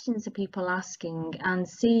what questions are people asking and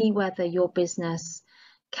see whether your business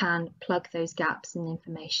can plug those gaps in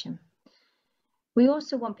information. We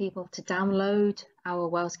also want people to download our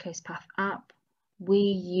Wales Coast Path app. We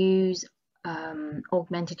use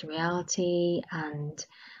augmented reality and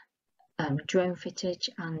drone footage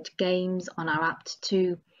and games on our app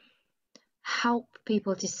to help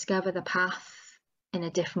people discover the path in a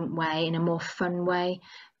different way, in a more fun way.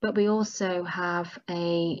 But we also have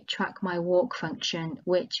a track my walk function,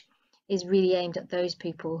 which is really aimed at those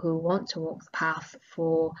people who want to walk the path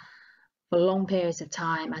for long periods of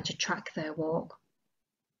time and to track their walk.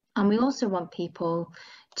 And we also want people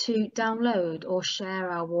to download or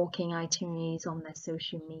share our walking itineraries on their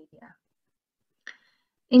social media.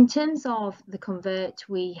 In terms of the Convert,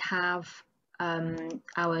 we have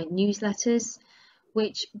our newsletters,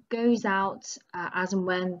 which goes out as and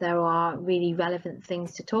when there are really relevant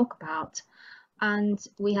things to talk about. And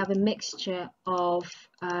we have a mixture of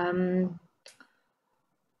B2B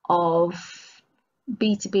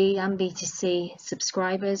and B2C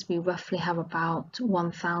subscribers. We roughly have about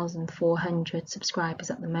 1,400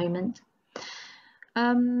 subscribers at the moment.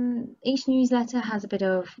 Each newsletter has a bit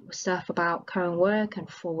of stuff about current work and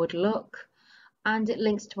forward look, and it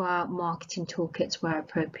links to our marketing toolkits where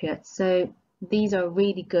appropriate. So these are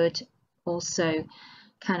really good also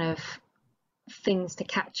kind of things to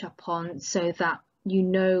catch up on so that you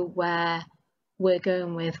know where we're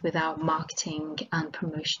going with our marketing and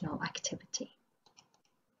promotional activity.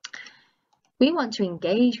 We want to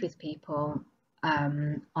engage with people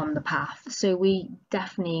on the path, so we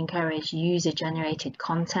definitely encourage user-generated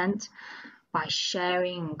content by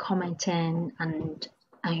sharing and commenting and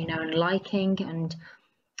liking. And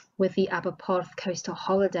with the Aberporth Coastal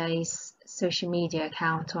Holidays social media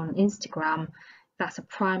account on Instagram, that's a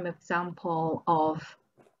prime example of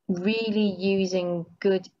really using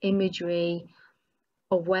good imagery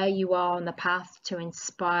of where you are on the path to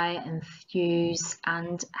inspire, enthuse,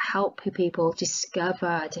 and help people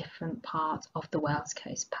discover a different part of the Wales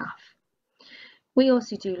Coast Path. We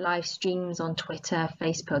also do live streams on Twitter,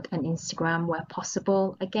 Facebook, and Instagram where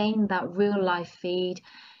possible. Again, that real life feed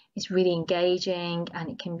is really engaging and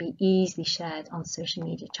it can be easily shared on social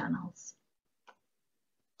media channels.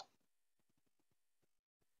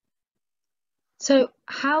 So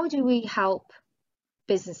how do we help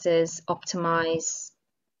businesses optimize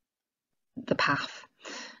the path?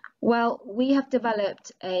 Well, we have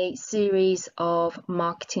developed a series of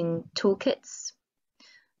marketing toolkits.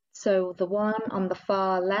 So the one on the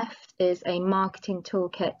far left is a marketing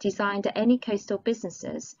toolkit designed at any coastal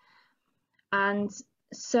businesses. And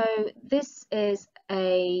so this is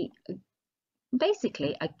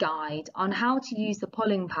basically a guide on how to use the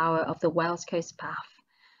pulling power of the Wales Coast Path,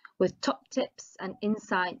 with top tips and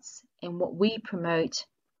insights in what we promote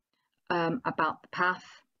about the path,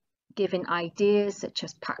 giving ideas such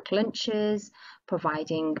as packed lunches,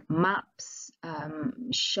 providing maps,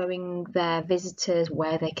 showing their visitors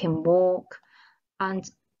where they can walk. And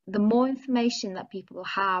the more information that people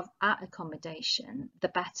have at accommodation, the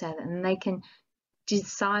better, and they can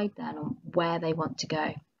decide then on where they want to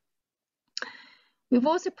go. We've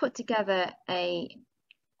also put together a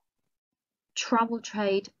travel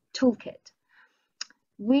trade toolkit.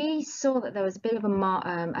 We saw that there was a bit of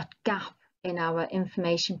a gap in our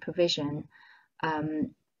information provision,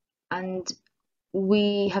 and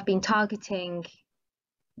we have been targeting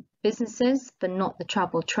businesses but not the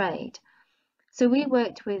travel trade. So we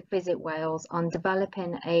worked with Visit Wales on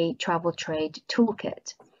developing a travel trade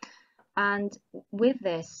toolkit, and with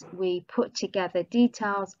this we put together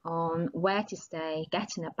details on where to stay,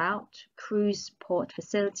 getting about, cruise port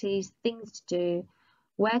facilities, things to do,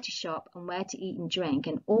 where to shop and where to eat and drink,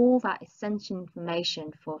 and all that essential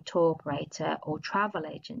information for a tour operator or travel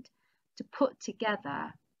agent to put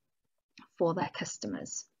together for their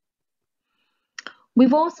customers.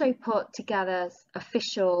 We've also put together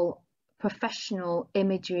official professional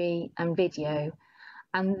imagery and video,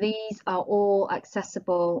 and these are all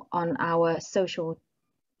accessible on our social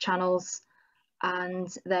channels, and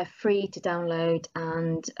they're free to download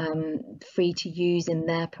and free to use in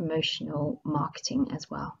their promotional marketing as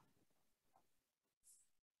well.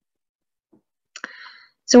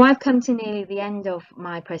 So I've come to nearly the end of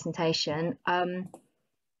my presentation.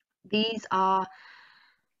 This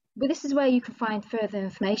is where you can find further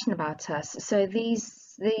information about us. So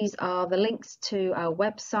these are the links to our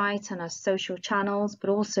website and our social channels, but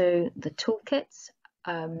also the toolkits.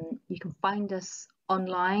 You can find us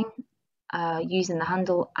online using the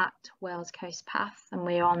handle @Wales Coast Path, and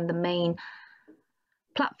we're on the main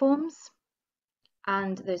platforms,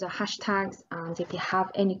 and those are hashtags, and if you have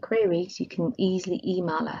any queries you can easily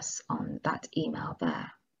email us on that email there.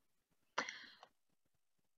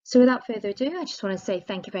 So without further ado, I just want to say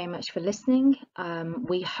thank you very much for listening.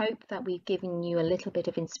 We hope that we've given you a little bit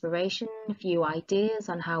of inspiration, a few ideas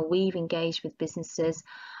on how we've engaged with businesses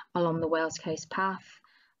along the Wales Coast Path,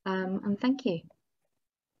 and thank you.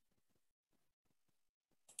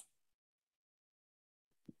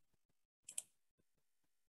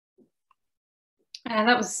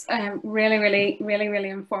 That was really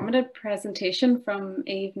informative presentation from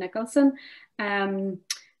Eve Nicholson.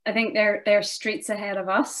 I think they're streets ahead of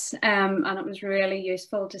us, and it was really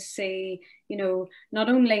useful to see, not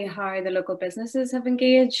only how the local businesses have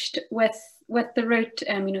engaged with the route,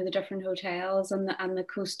 the different hotels and the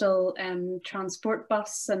coastal transport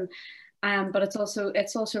bus, and but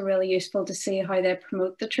it's also really useful to see how they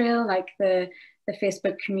promote the trail, like the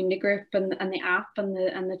Facebook community group and the app and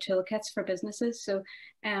the toolkits for businesses. So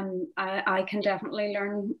I can definitely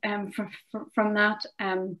learn from that.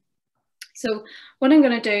 So what I'm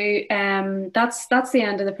going to do, that's the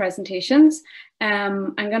end of the presentations.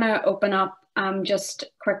 I'm going to open up just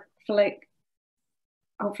quickly.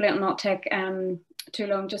 Hopefully it'll not take too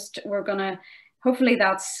long. We're going to hopefully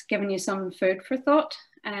that's given you some food for thought.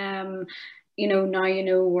 You know, now you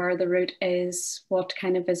know where the route is, what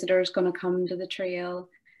kind of visitor is going to come to the trail,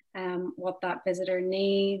 what that visitor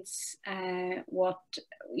needs, what,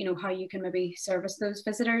 you know, how you can maybe service those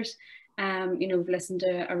visitors. You know, we've listened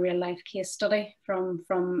to a real life case study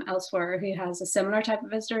from elsewhere who has a similar type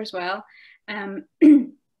of visitor as well.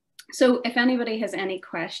 So if anybody has any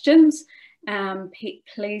questions,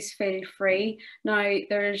 please feel free. Now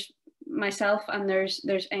there's myself and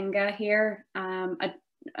there's Inga here.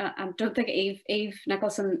 I don't think Eve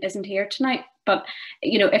Nicholson isn't here tonight, but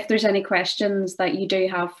you know, if there's any questions that you do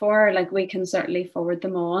have for her, like, we can certainly forward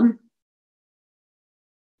them on.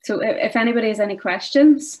 So if anybody has any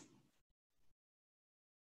questions.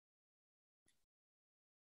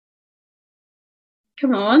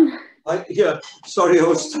 Come on. Yeah, sorry, I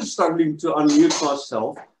was still struggling to unmute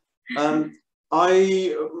myself.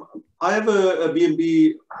 I have a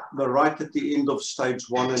B&B right at the end of stage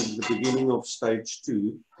 1 and the beginning of stage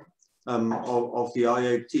 2 of the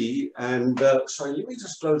IAT. And sorry, let me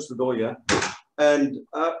just close the door here. And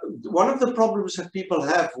one of the problems that people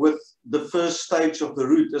have with the first stage of the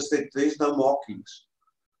route is that there's no markings.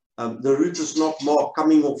 The route is not marked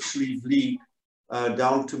coming off Sleeve League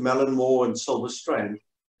down to Melonmore and Silver Strand.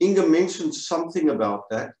 Inga mentioned something about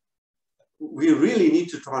that. We really need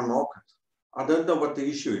to try and mark it. I don't know what the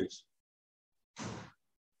issue is.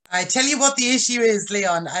 I tell you what the issue is,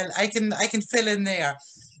 Leon. I can fill in there.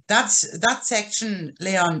 That section,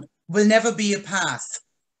 Leon, will never be a path.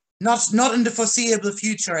 Not in the foreseeable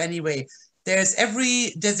future anyway. There's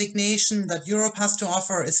every designation that Europe has to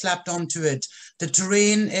offer is slapped onto it. The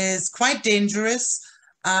terrain is quite dangerous,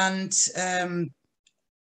 and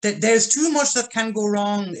there's too much that can go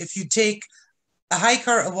wrong if you take a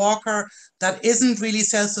hiker, a walker that isn't really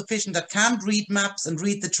self-sufficient, that can't read maps and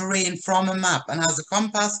read the terrain from a map and has a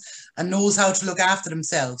compass and knows how to look after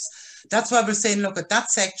themselves. That's why we're saying, look, at that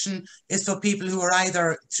section is for people who are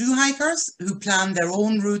either through hikers, who plan their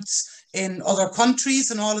own routes in other countries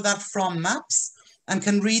and all of that from maps and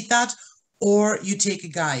can read that, or you take a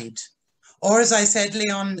guide. Or, as I said,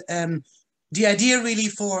 Leon, the idea really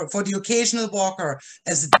for the occasional walker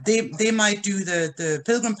is they might do the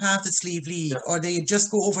pilgrim path at Sleeve League, or they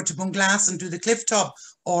just go over to Bunglass and do the cliff top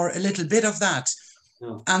or a little bit of that,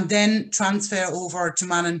 and then transfer over to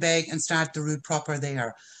Mananbeg and start the route proper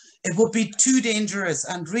there. It would be too dangerous,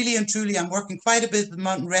 and really and truly I'm working quite a bit with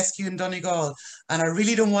Mountain Rescue in Donegal, and I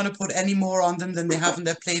really don't want to put any more on them than they have on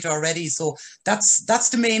their plate already. So that's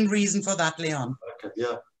the main reason for that, Leon. Okay,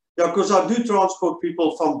 yeah. Yeah, because I do transport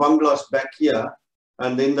people from Bunglass back here,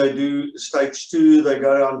 and then they do stage 2, they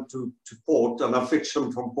go down to port, and I fetch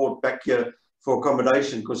them from port back here for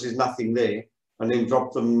accommodation because there's nothing there, and then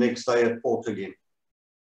drop them next day at port again.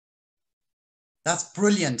 That's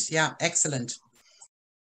brilliant. Yeah, excellent.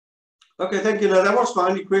 Okay, thank you. Now, that was my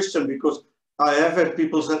only question, because I have had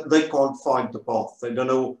people say they can't find the path. They don't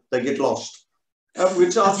know, they get lost,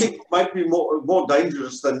 which I think might be more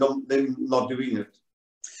dangerous than them not doing it.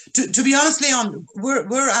 To be honest, Leon,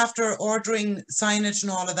 we're after ordering signage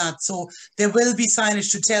and all of that. So there will be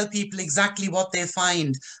signage to tell people exactly what they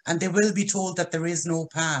find, and they will be told that there is no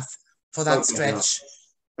path for that stretch.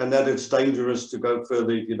 Yeah. And that it's dangerous to go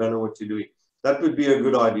further if you don't know what you're doing. That would be a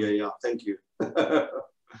good idea, yeah. Thank you.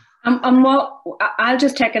 And what I'll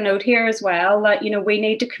just take a note here as well, that, you know, we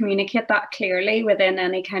need to communicate that clearly within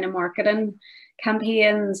any kind of marketing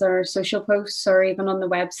campaigns or social posts, or even on the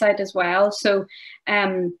website as well. So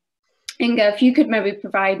Inga, if you could maybe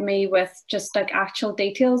provide me with just like actual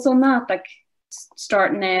details on that, like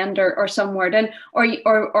start and end, or some wording,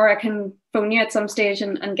 or I can phone you at some stage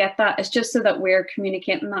and get that. It's just so that we're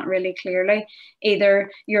communicating that really clearly.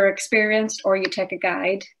 Either you're experienced or you take a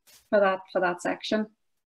guide for that section.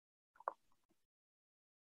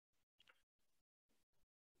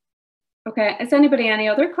 Okay, is anybody any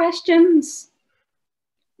other questions?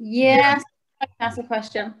 Yes, I can ask a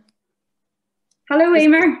question. Hello,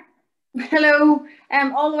 Emer. Hello,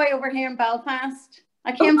 all the way over here in Belfast.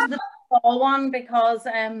 I came to the fall one because,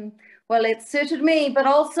 well, it suited me, but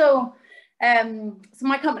also, so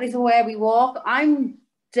my company's Away We Walk. I'm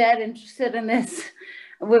dead interested in this.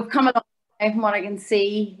 We've come a long way from what I can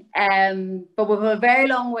see, but we've a very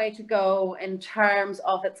long way to go in terms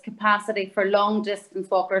of its capacity for long distance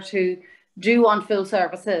walkers who do want full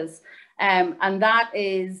services. And that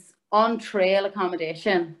is on trail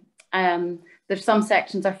accommodation. There's some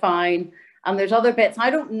sections are fine, and there's other bits. I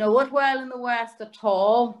don't know it well in the West at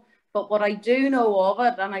all, but what I do know of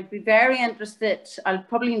it, and I'd be very interested, I'll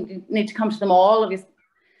probably need to come to them all.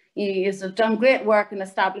 You have done great work in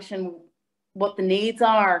establishing what the needs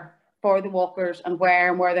are for the walkers and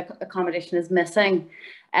where the accommodation is missing.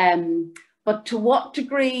 But to what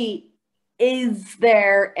degree is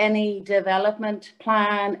there any development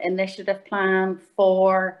plan, initiative plan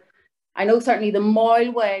for, I know certainly the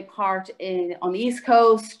Moilway part on the East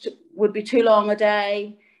Coast would be too long a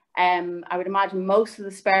day. I would imagine most of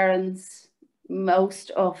the Sperrins, most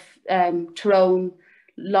of Tyrone,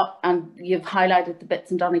 and you've highlighted the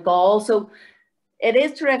bits in Donegal. So it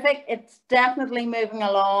is terrific. It's definitely moving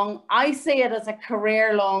along. I see it as a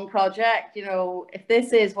career-long project. You know, if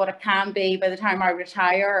this is what it can be by the time I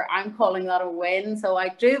retire, I'm calling that a win. So I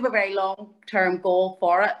do have a very long-term goal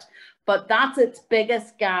for it, but that's its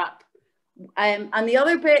biggest gap. And the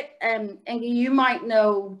other bit, Inge, you might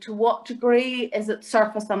know, to what degree is it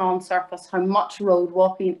surface and on surface? How much road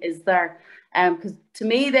walking is there? Because to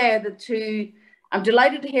me, they're the two. I'm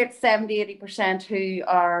delighted to hear it's 70–80% who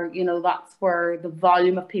are, you know, that's where the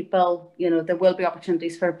volume of people, you know, there will be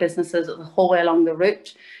opportunities for businesses the whole way along the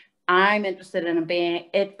route. I'm interested in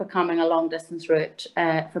it becoming a long distance route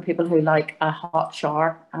for people who like a hot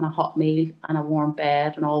shower and a hot meal and a warm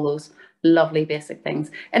bed and all those lovely basic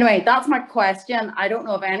things. Anyway, that's my question. I don't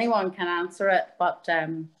know if anyone can answer it, but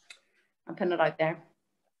I'm putting it out there.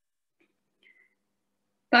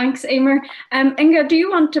 Thanks, Emer. Inga, do you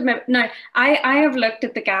want to, now I have looked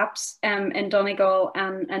at the gaps in Donegal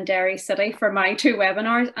and Derry City for my 2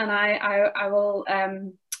 webinars, and I will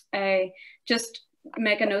just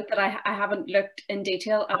make a note that I haven't looked in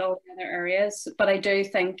detail at all the other areas, but I do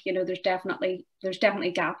think, you know, there's definitely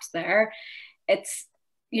gaps there. It's,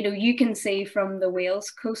 you know, you can see from the Wales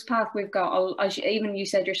coast path, we've got, as even you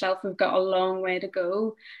said yourself, we've got a long way to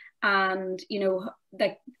go. And, you know,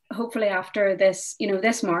 like hopefully after this, you know,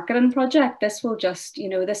 this marketing project, this will just, you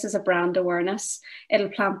know, this is a brand awareness, it'll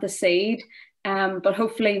plant the seed, but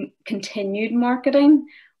hopefully continued marketing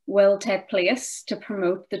will take place to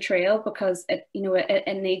promote the trail, because it, you know,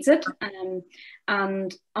 it needs it.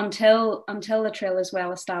 And until the trail is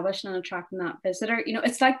well established and attracting that visitor, you know,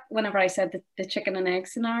 it's like whenever I said the chicken and egg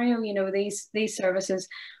scenario, you know, these services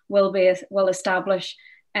will establish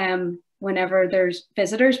whenever there's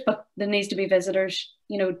visitors, but there needs to be visitors,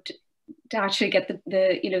 you know, to actually get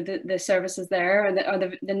the services there, or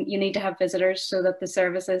you need to have visitors so that the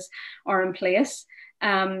services are in place.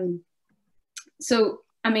 So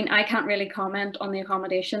I mean, I can't really comment on the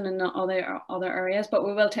accommodation in the other areas, but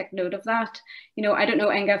we will take note of that. You know, I don't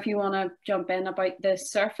know, Inga, if you want to jump in about the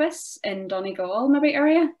surface in Donegal maybe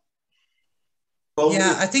area. Well,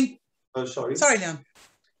 yeah, I think. Oh, sorry. Sorry, Leon.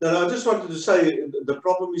 No, I just wanted to say the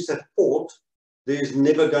problem is at port, there's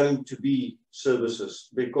never going to be services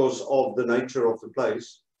because of the nature of the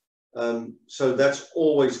place. So that's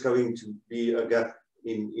always going to be a gap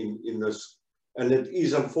in this. And it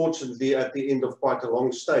is unfortunately at the end of quite a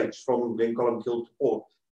long stage from Glencolmkill to port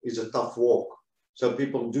is a tough walk. So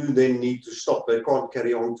people do then need to stop. They can't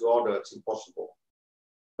carry on to Ardo, it's impossible.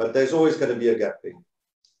 But there's always going to be a gap there.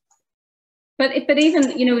 But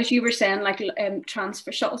even, you know, as you were saying, like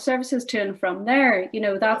transfer shuttle services to and from there, you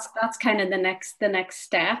know, that's kind of the next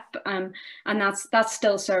step, and that's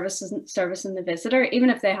still servicing the visitor,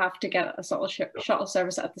 even if they have to get a shuttle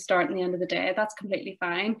service at the start and the end of the day. That's completely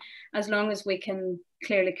fine, as long as we can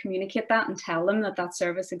clearly communicate that and tell them that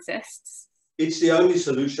service exists. It's the only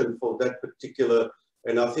solution for that particular,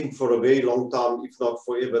 and I think for a very long time, if not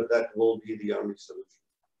forever, that will be the only solution.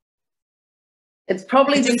 It's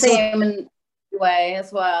probably the same in way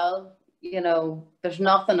as well. You know, there's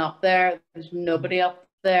nothing up there, there's nobody up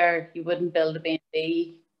there. You wouldn't build a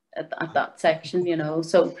B&B at that section, you know.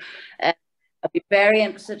 So I'd be very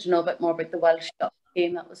interested to know a bit more about the Welsh shuttle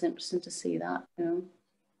scheme. That was interesting to see that, you know.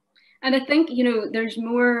 And I think, you know, there's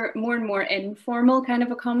more and more informal kind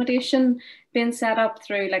of accommodation being set up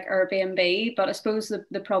through like Airbnb, but I suppose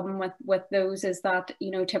the problem with those is that,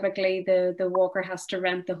 you know, typically the walker has to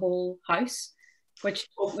rent the whole house. The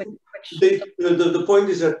point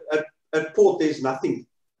is that at port there's nothing.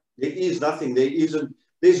 There is nothing.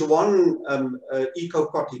 There's one eco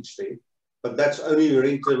cottage there, but that's only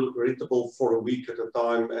rentable for a week at a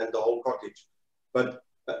time and the whole cottage. But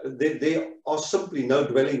there are simply no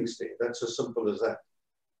dwellings there. That's as simple as that.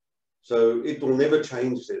 So it will never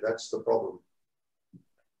change there. That's the problem.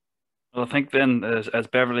 Well, I think then, as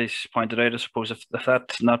Beverly's pointed out, I suppose if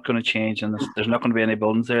that's not going to change and there's not going to be any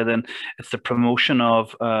buildings there, then it's the promotion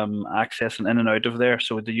of access and in and out of there.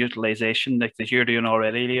 So the utilisation, like that you're doing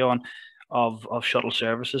already, Leon, of shuttle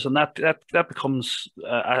services, and that becomes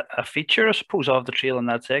a feature, I suppose, of the trail in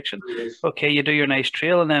that section. Yes. Okay, you do your nice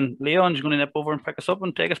trail, and then Leon's going to nip over and pick us up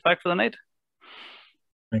and take us back for the night.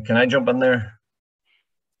 Can I jump in there?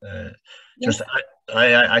 Yes.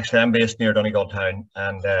 I'm based near Donegal town,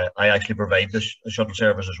 and I actually provide the shuttle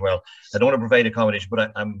service as well. I don't want to provide accommodation,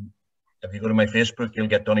 but if you go to my Facebook, you'll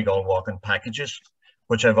get Donegal walking packages,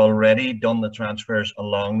 which I've already done the transfers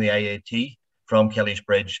along the IAT from Kelly's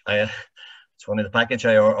Bridge. It's funny, the package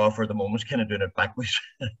I offer at the moment is kind of doing it backwards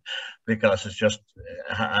because it's just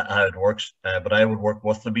how it works. But I would work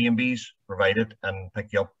with the B&Bs, provide it, and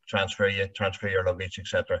pick you up, transfer your luggage,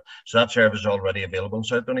 etc. So that service is already available in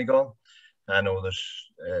South Donegal. I know there's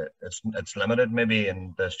it's limited maybe,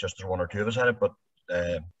 and there's just one or two of us at it, but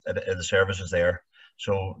the service is there.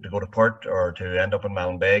 So to go to Port or to end up in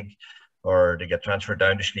Mallinbeg or to get transferred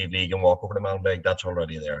down to Slieve League and walk over to Mallinbeg, that's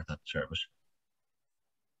already there, that service.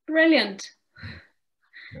 Brilliant.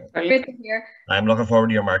 Yeah. Great to hear. I'm looking forward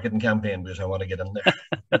to your marketing campaign because I want to get in there.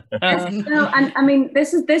 No, and I mean,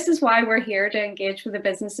 this is why we're here, to engage with the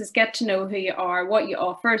businesses, get to know who you are, what you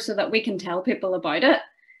offer, so that we can tell people about it.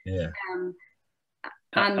 Yeah.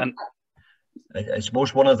 And I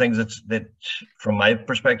suppose one of the things that from my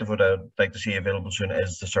perspective, what I'd like to see available soon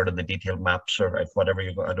is the sort of the detailed maps, or whatever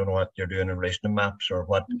I don't know what you're doing in relation to maps, or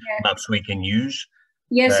what maps we can use.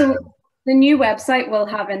 Yeah, so the new website will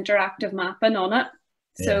have interactive mapping on it.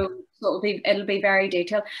 So, so it'll be very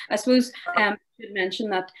detailed. I suppose I should mention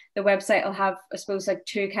that the website will have, I suppose, like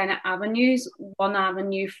two kind of avenues. One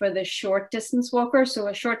avenue for the short distance walker. So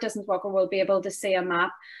a short distance walker will be able to see a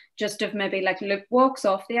map just of maybe like loop walks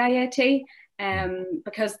off the IAT.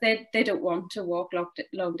 Because they don't want to walk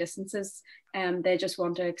long distances. They just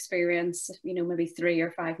want to experience, maybe 3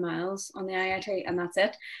 or 5 miles on the IAT, and that's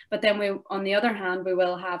it. But then on the other hand, we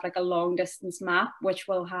will have like a long distance map, which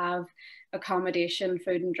will have accommodation,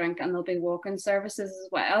 food and drink, and there'll be walking services as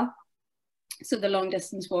well. So the long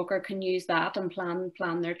distance walker can use that and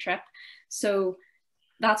plan their trip. So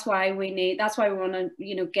that's why we want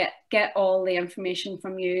to, get all the information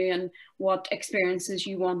from you and what experiences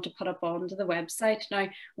you want to put up onto the website. Now,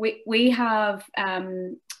 we have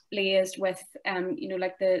liaised with,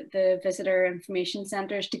 like the visitor information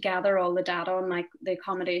centres to gather all the data on like the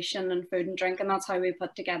accommodation and food and drink, and that's how we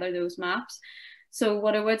put together those maps. So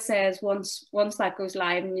what I would say is once that goes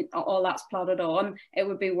live and all that's plotted on, it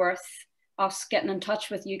would be worth us getting in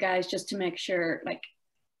touch with you guys just to make sure, like,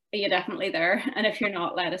 are you definitely there? And if you're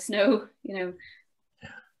not, let us know,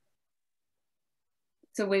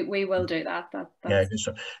 So we will do that.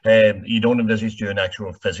 You don't envisage doing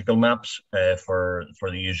actual physical maps for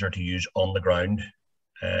the user to use on the ground?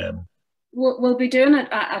 We'll be doing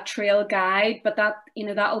a trail guide, but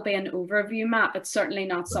that'll be an overview map. It's certainly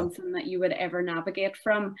not something that you would ever navigate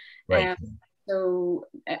from. Right. So,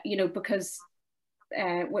 because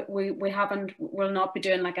we'll not be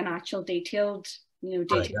doing like an actual detailed,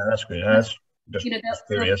 Right. Yeah, that's good. That's just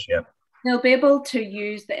curious, yeah. They'll be able to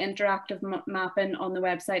use the interactive mapping on the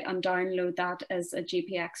website and download that as a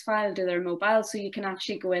GPX file to their mobile. So you can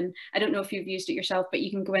actually go in, I don't know if you've used it yourself, but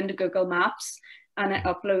you can go into Google Maps and it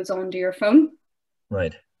uploads onto your phone.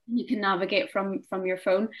 Right. You can navigate from your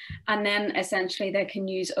phone, and then essentially they can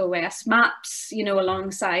use OS maps,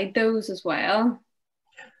 alongside those as well.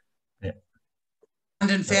 Yeah.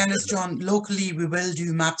 And in fairness, John, locally we will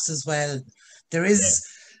do maps as well. There is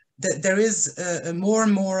more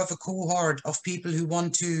and more of a cohort of people who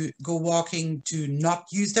want to go walking to not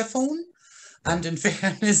use their phone. And in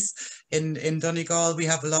fairness, in Donegal, we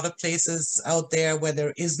have a lot of places out there where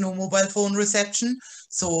there is no mobile phone reception.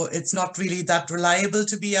 So it's not really that reliable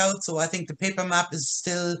to be out. So I think the paper map is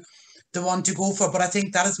still the one to go for. But I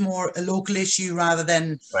think that is more a local issue rather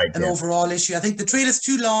than an overall issue. I think the trail is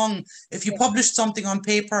too long. If you publish something on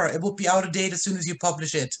paper, it will be out of date as soon as you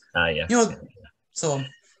publish it. So.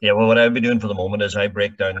 Yeah, well, what I'll be doing for the moment is I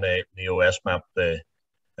break down the OS map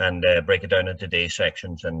and break it down into day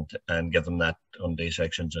sections and give them that on day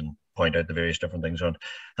sections and point out the various different things on,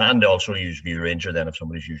 and also use View Ranger then if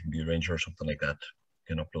somebody's using View Ranger or something like that,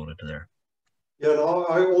 you can upload it to there. Yeah, and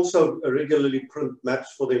I also regularly print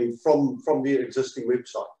maps for them from the existing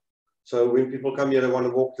website. So when people come here, they want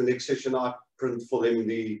to walk the next session, I print for them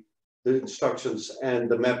the instructions and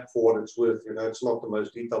the map for what it's worth. It's not the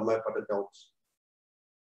most detailed map, but it helps.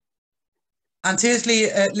 And seriously,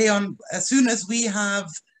 Leon, as soon as we have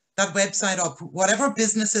that website up, whatever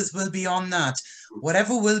businesses will be on that,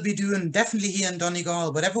 whatever we'll be doing, definitely here in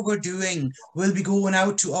Donegal, whatever we're doing, we'll be going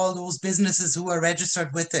out to all those businesses who are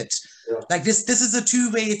registered with it. Yeah. Like this is a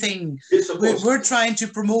two-way thing. Yes, we're trying to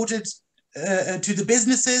promote it to the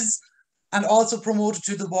businesses and also promote it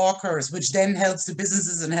to the walkers, which then helps the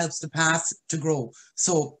businesses and helps the path to grow.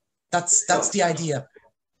 So that's the idea.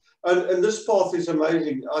 And this path is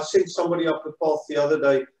amazing. I sent somebody up the path the other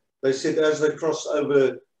day. They said as they cross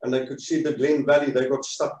over and they could see the Glen Valley. They got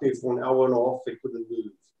stuck there for an hour and a half. They couldn't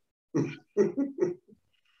move.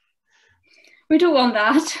 We don't want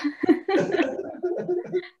that.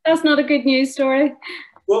 That's not a good news story.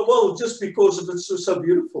 Well, just because of it's so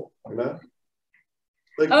beautiful, you know.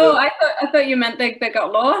 Like I thought you meant they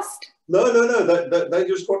got lost. No. They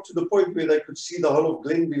just got to the point where they could see the whole of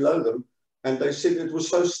Glen below them, and they said it was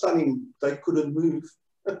so stunning they couldn't move.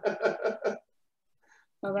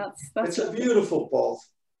 Well, that's it's a beautiful path.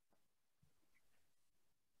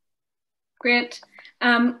 Great.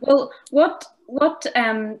 Well, what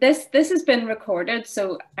this has been recorded,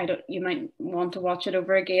 so you might want to watch it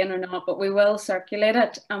over again or not, but we will circulate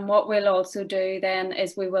it. And what we'll also do then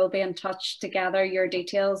is we will be in touch to gather your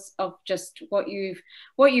details of just what you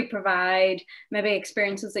provide, maybe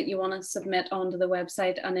experiences that you want to submit onto the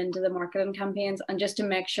website and into the marketing campaigns, and just to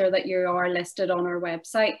make sure that you are listed on our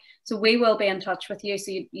website. So we will be in touch with you.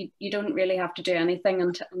 So you don't really have to do anything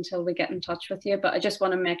until we get in touch with you. But I just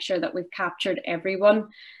want to make sure that we've captured everyone.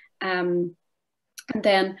 And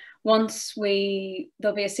then once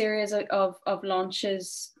there'll be a series of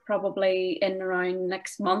launches probably in around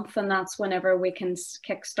next month, and that's whenever we can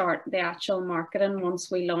kickstart the actual marketing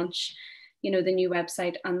once we launch, the new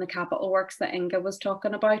website and the capital works that Inga was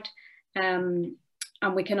talking about.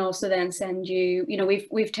 And we can also then send you,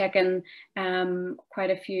 we've taken quite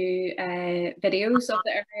a few videos of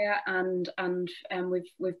the area, and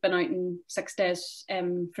we've been out in 6 days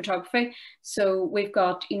photography. So we've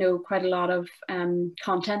got, quite a lot of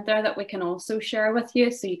content there that we can also share with you,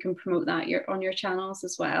 so you can promote that on your channels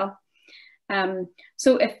as well.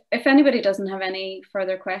 So if anybody doesn't have any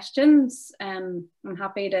further questions, I'm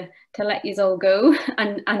happy to let you all go.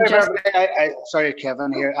 And just sorry,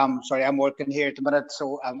 Kevin here. Sorry, I'm working here at the minute,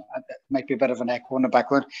 so it might be a bit of an echo in the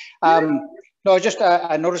background. No, just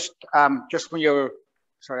I noticed just when you're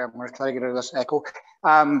sorry, I'm going to try to get rid of this echo.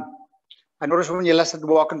 I noticed when you listed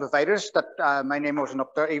walking providers that my name wasn't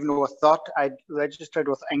up there, even though I thought I'd registered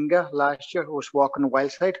with Inga last year, who was walking the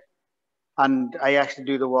Wildside. And I actually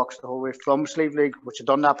do the walks the whole way from Slieve League, which I've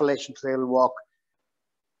done the Appalachian Trail walk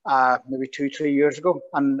maybe 2-3 years ago.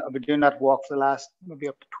 And I've been doing that walk for the last maybe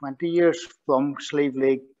up to 20 years from Slieve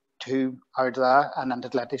League to Ardra and into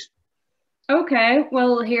Atlantis. Okay,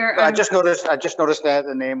 well here I just noticed that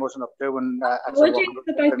the name wasn't up there when. What do you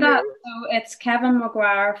think about that? So it's Kevin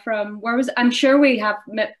McGuire from where was it? I'm sure we have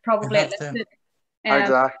probably listed.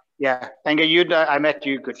 Ardra. Yeah, Inga, I met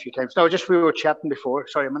you a good few times. No, just we were chatting before.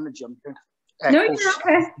 Sorry, I'm in the gym. No, you're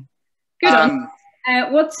okay. Good on.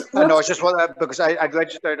 What's no, it's just because I'd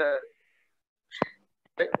registered.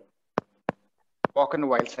 Walking the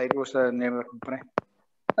Wildside was the name of the company.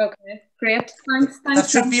 Okay, great. Thanks. That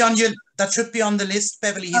should be on the list,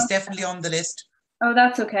 Beverly. He's definitely on the list. Oh,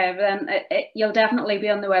 that's okay. Then you'll definitely be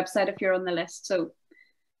on the website if you're on the list. So,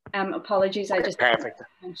 apologies. I just perfect.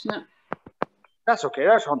 Mention it. That's okay.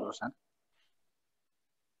 That's 100%.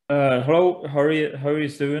 Hello, how are you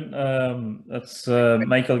doing? It's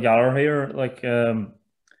Michael Galler here.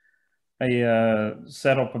 I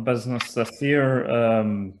set up a business this year,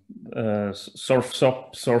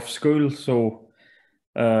 surf school. So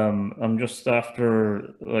I'm just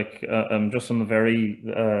after I'm just on the very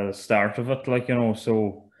start of it,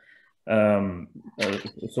 So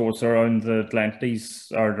it's around the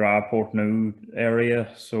Atlantis, Ardra, Portneuf area.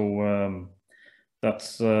 So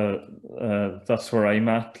that's where I'm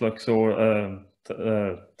at. Thanks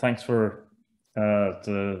for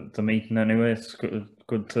the meeting anyway. It's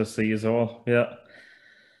good to see you all. Yeah.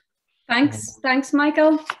 Thanks,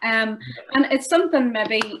 Michael. And it's something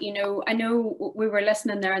maybe, I know we were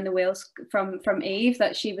listening there in the Wales from Eve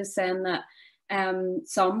that she was saying that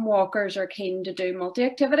some walkers are keen to do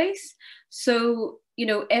multi-activities. So,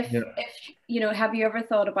 if have you ever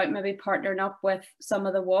thought about maybe partnering up with some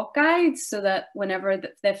of the walk guides so that whenever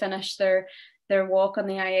they finish their walk on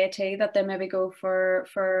the IAT that they maybe go for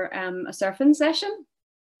a surfing session?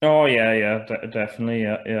 Oh yeah, definitely.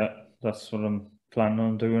 Yeah. That's what I'm planning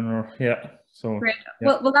on doing. So great.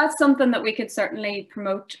 Yeah. Well, that's something that we could certainly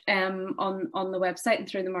promote on the website and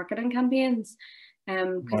through the marketing campaigns,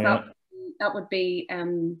 because that would be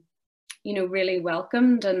really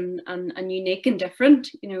welcomed and unique and different.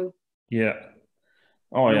 Yeah.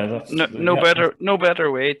 Oh yeah, that's no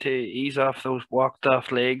better way to ease off those walked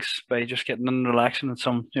off legs by just getting in and relaxing in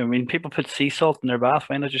some. People put sea salt in their bath.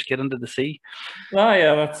 Why not just get into the sea? Oh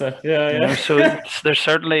yeah, that's it. Yeah. So there's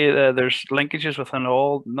certainly there's linkages within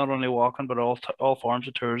not only walking but all forms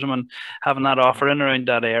of tourism, and having that offering around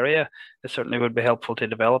that area, it certainly would be helpful to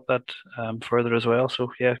develop that further as well.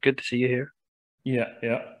 So yeah, good to see you here. Yeah.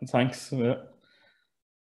 Thanks. Yeah.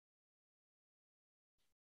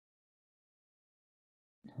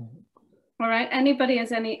 All right. Anybody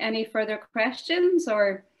has any further questions,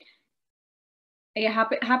 or are you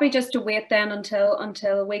happy just to wait then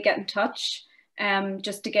until we get in touch,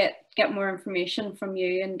 just to get more information from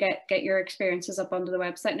you and get your experiences up onto the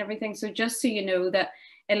website and everything? So just so you know that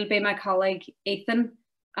it'll be my colleague Ethan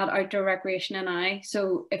at Outdoor Recreation NI.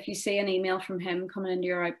 So if you see an email from him coming into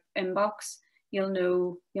your inbox, you'll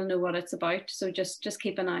know what it's about. So just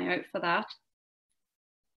keep an eye out for that.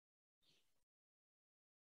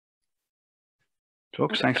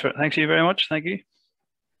 Folks, thanks you very much. Thank you.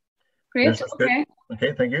 Great. Yes, okay. Good.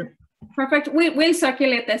 Okay, thank you. Perfect. We'll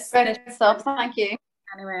circulate this stuff. Thank you.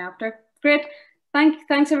 Anyway, after. Great.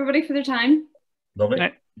 Thanks everybody for their time. Lovely.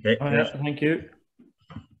 Right. Okay. Thank you.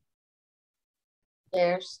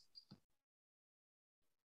 Cheers.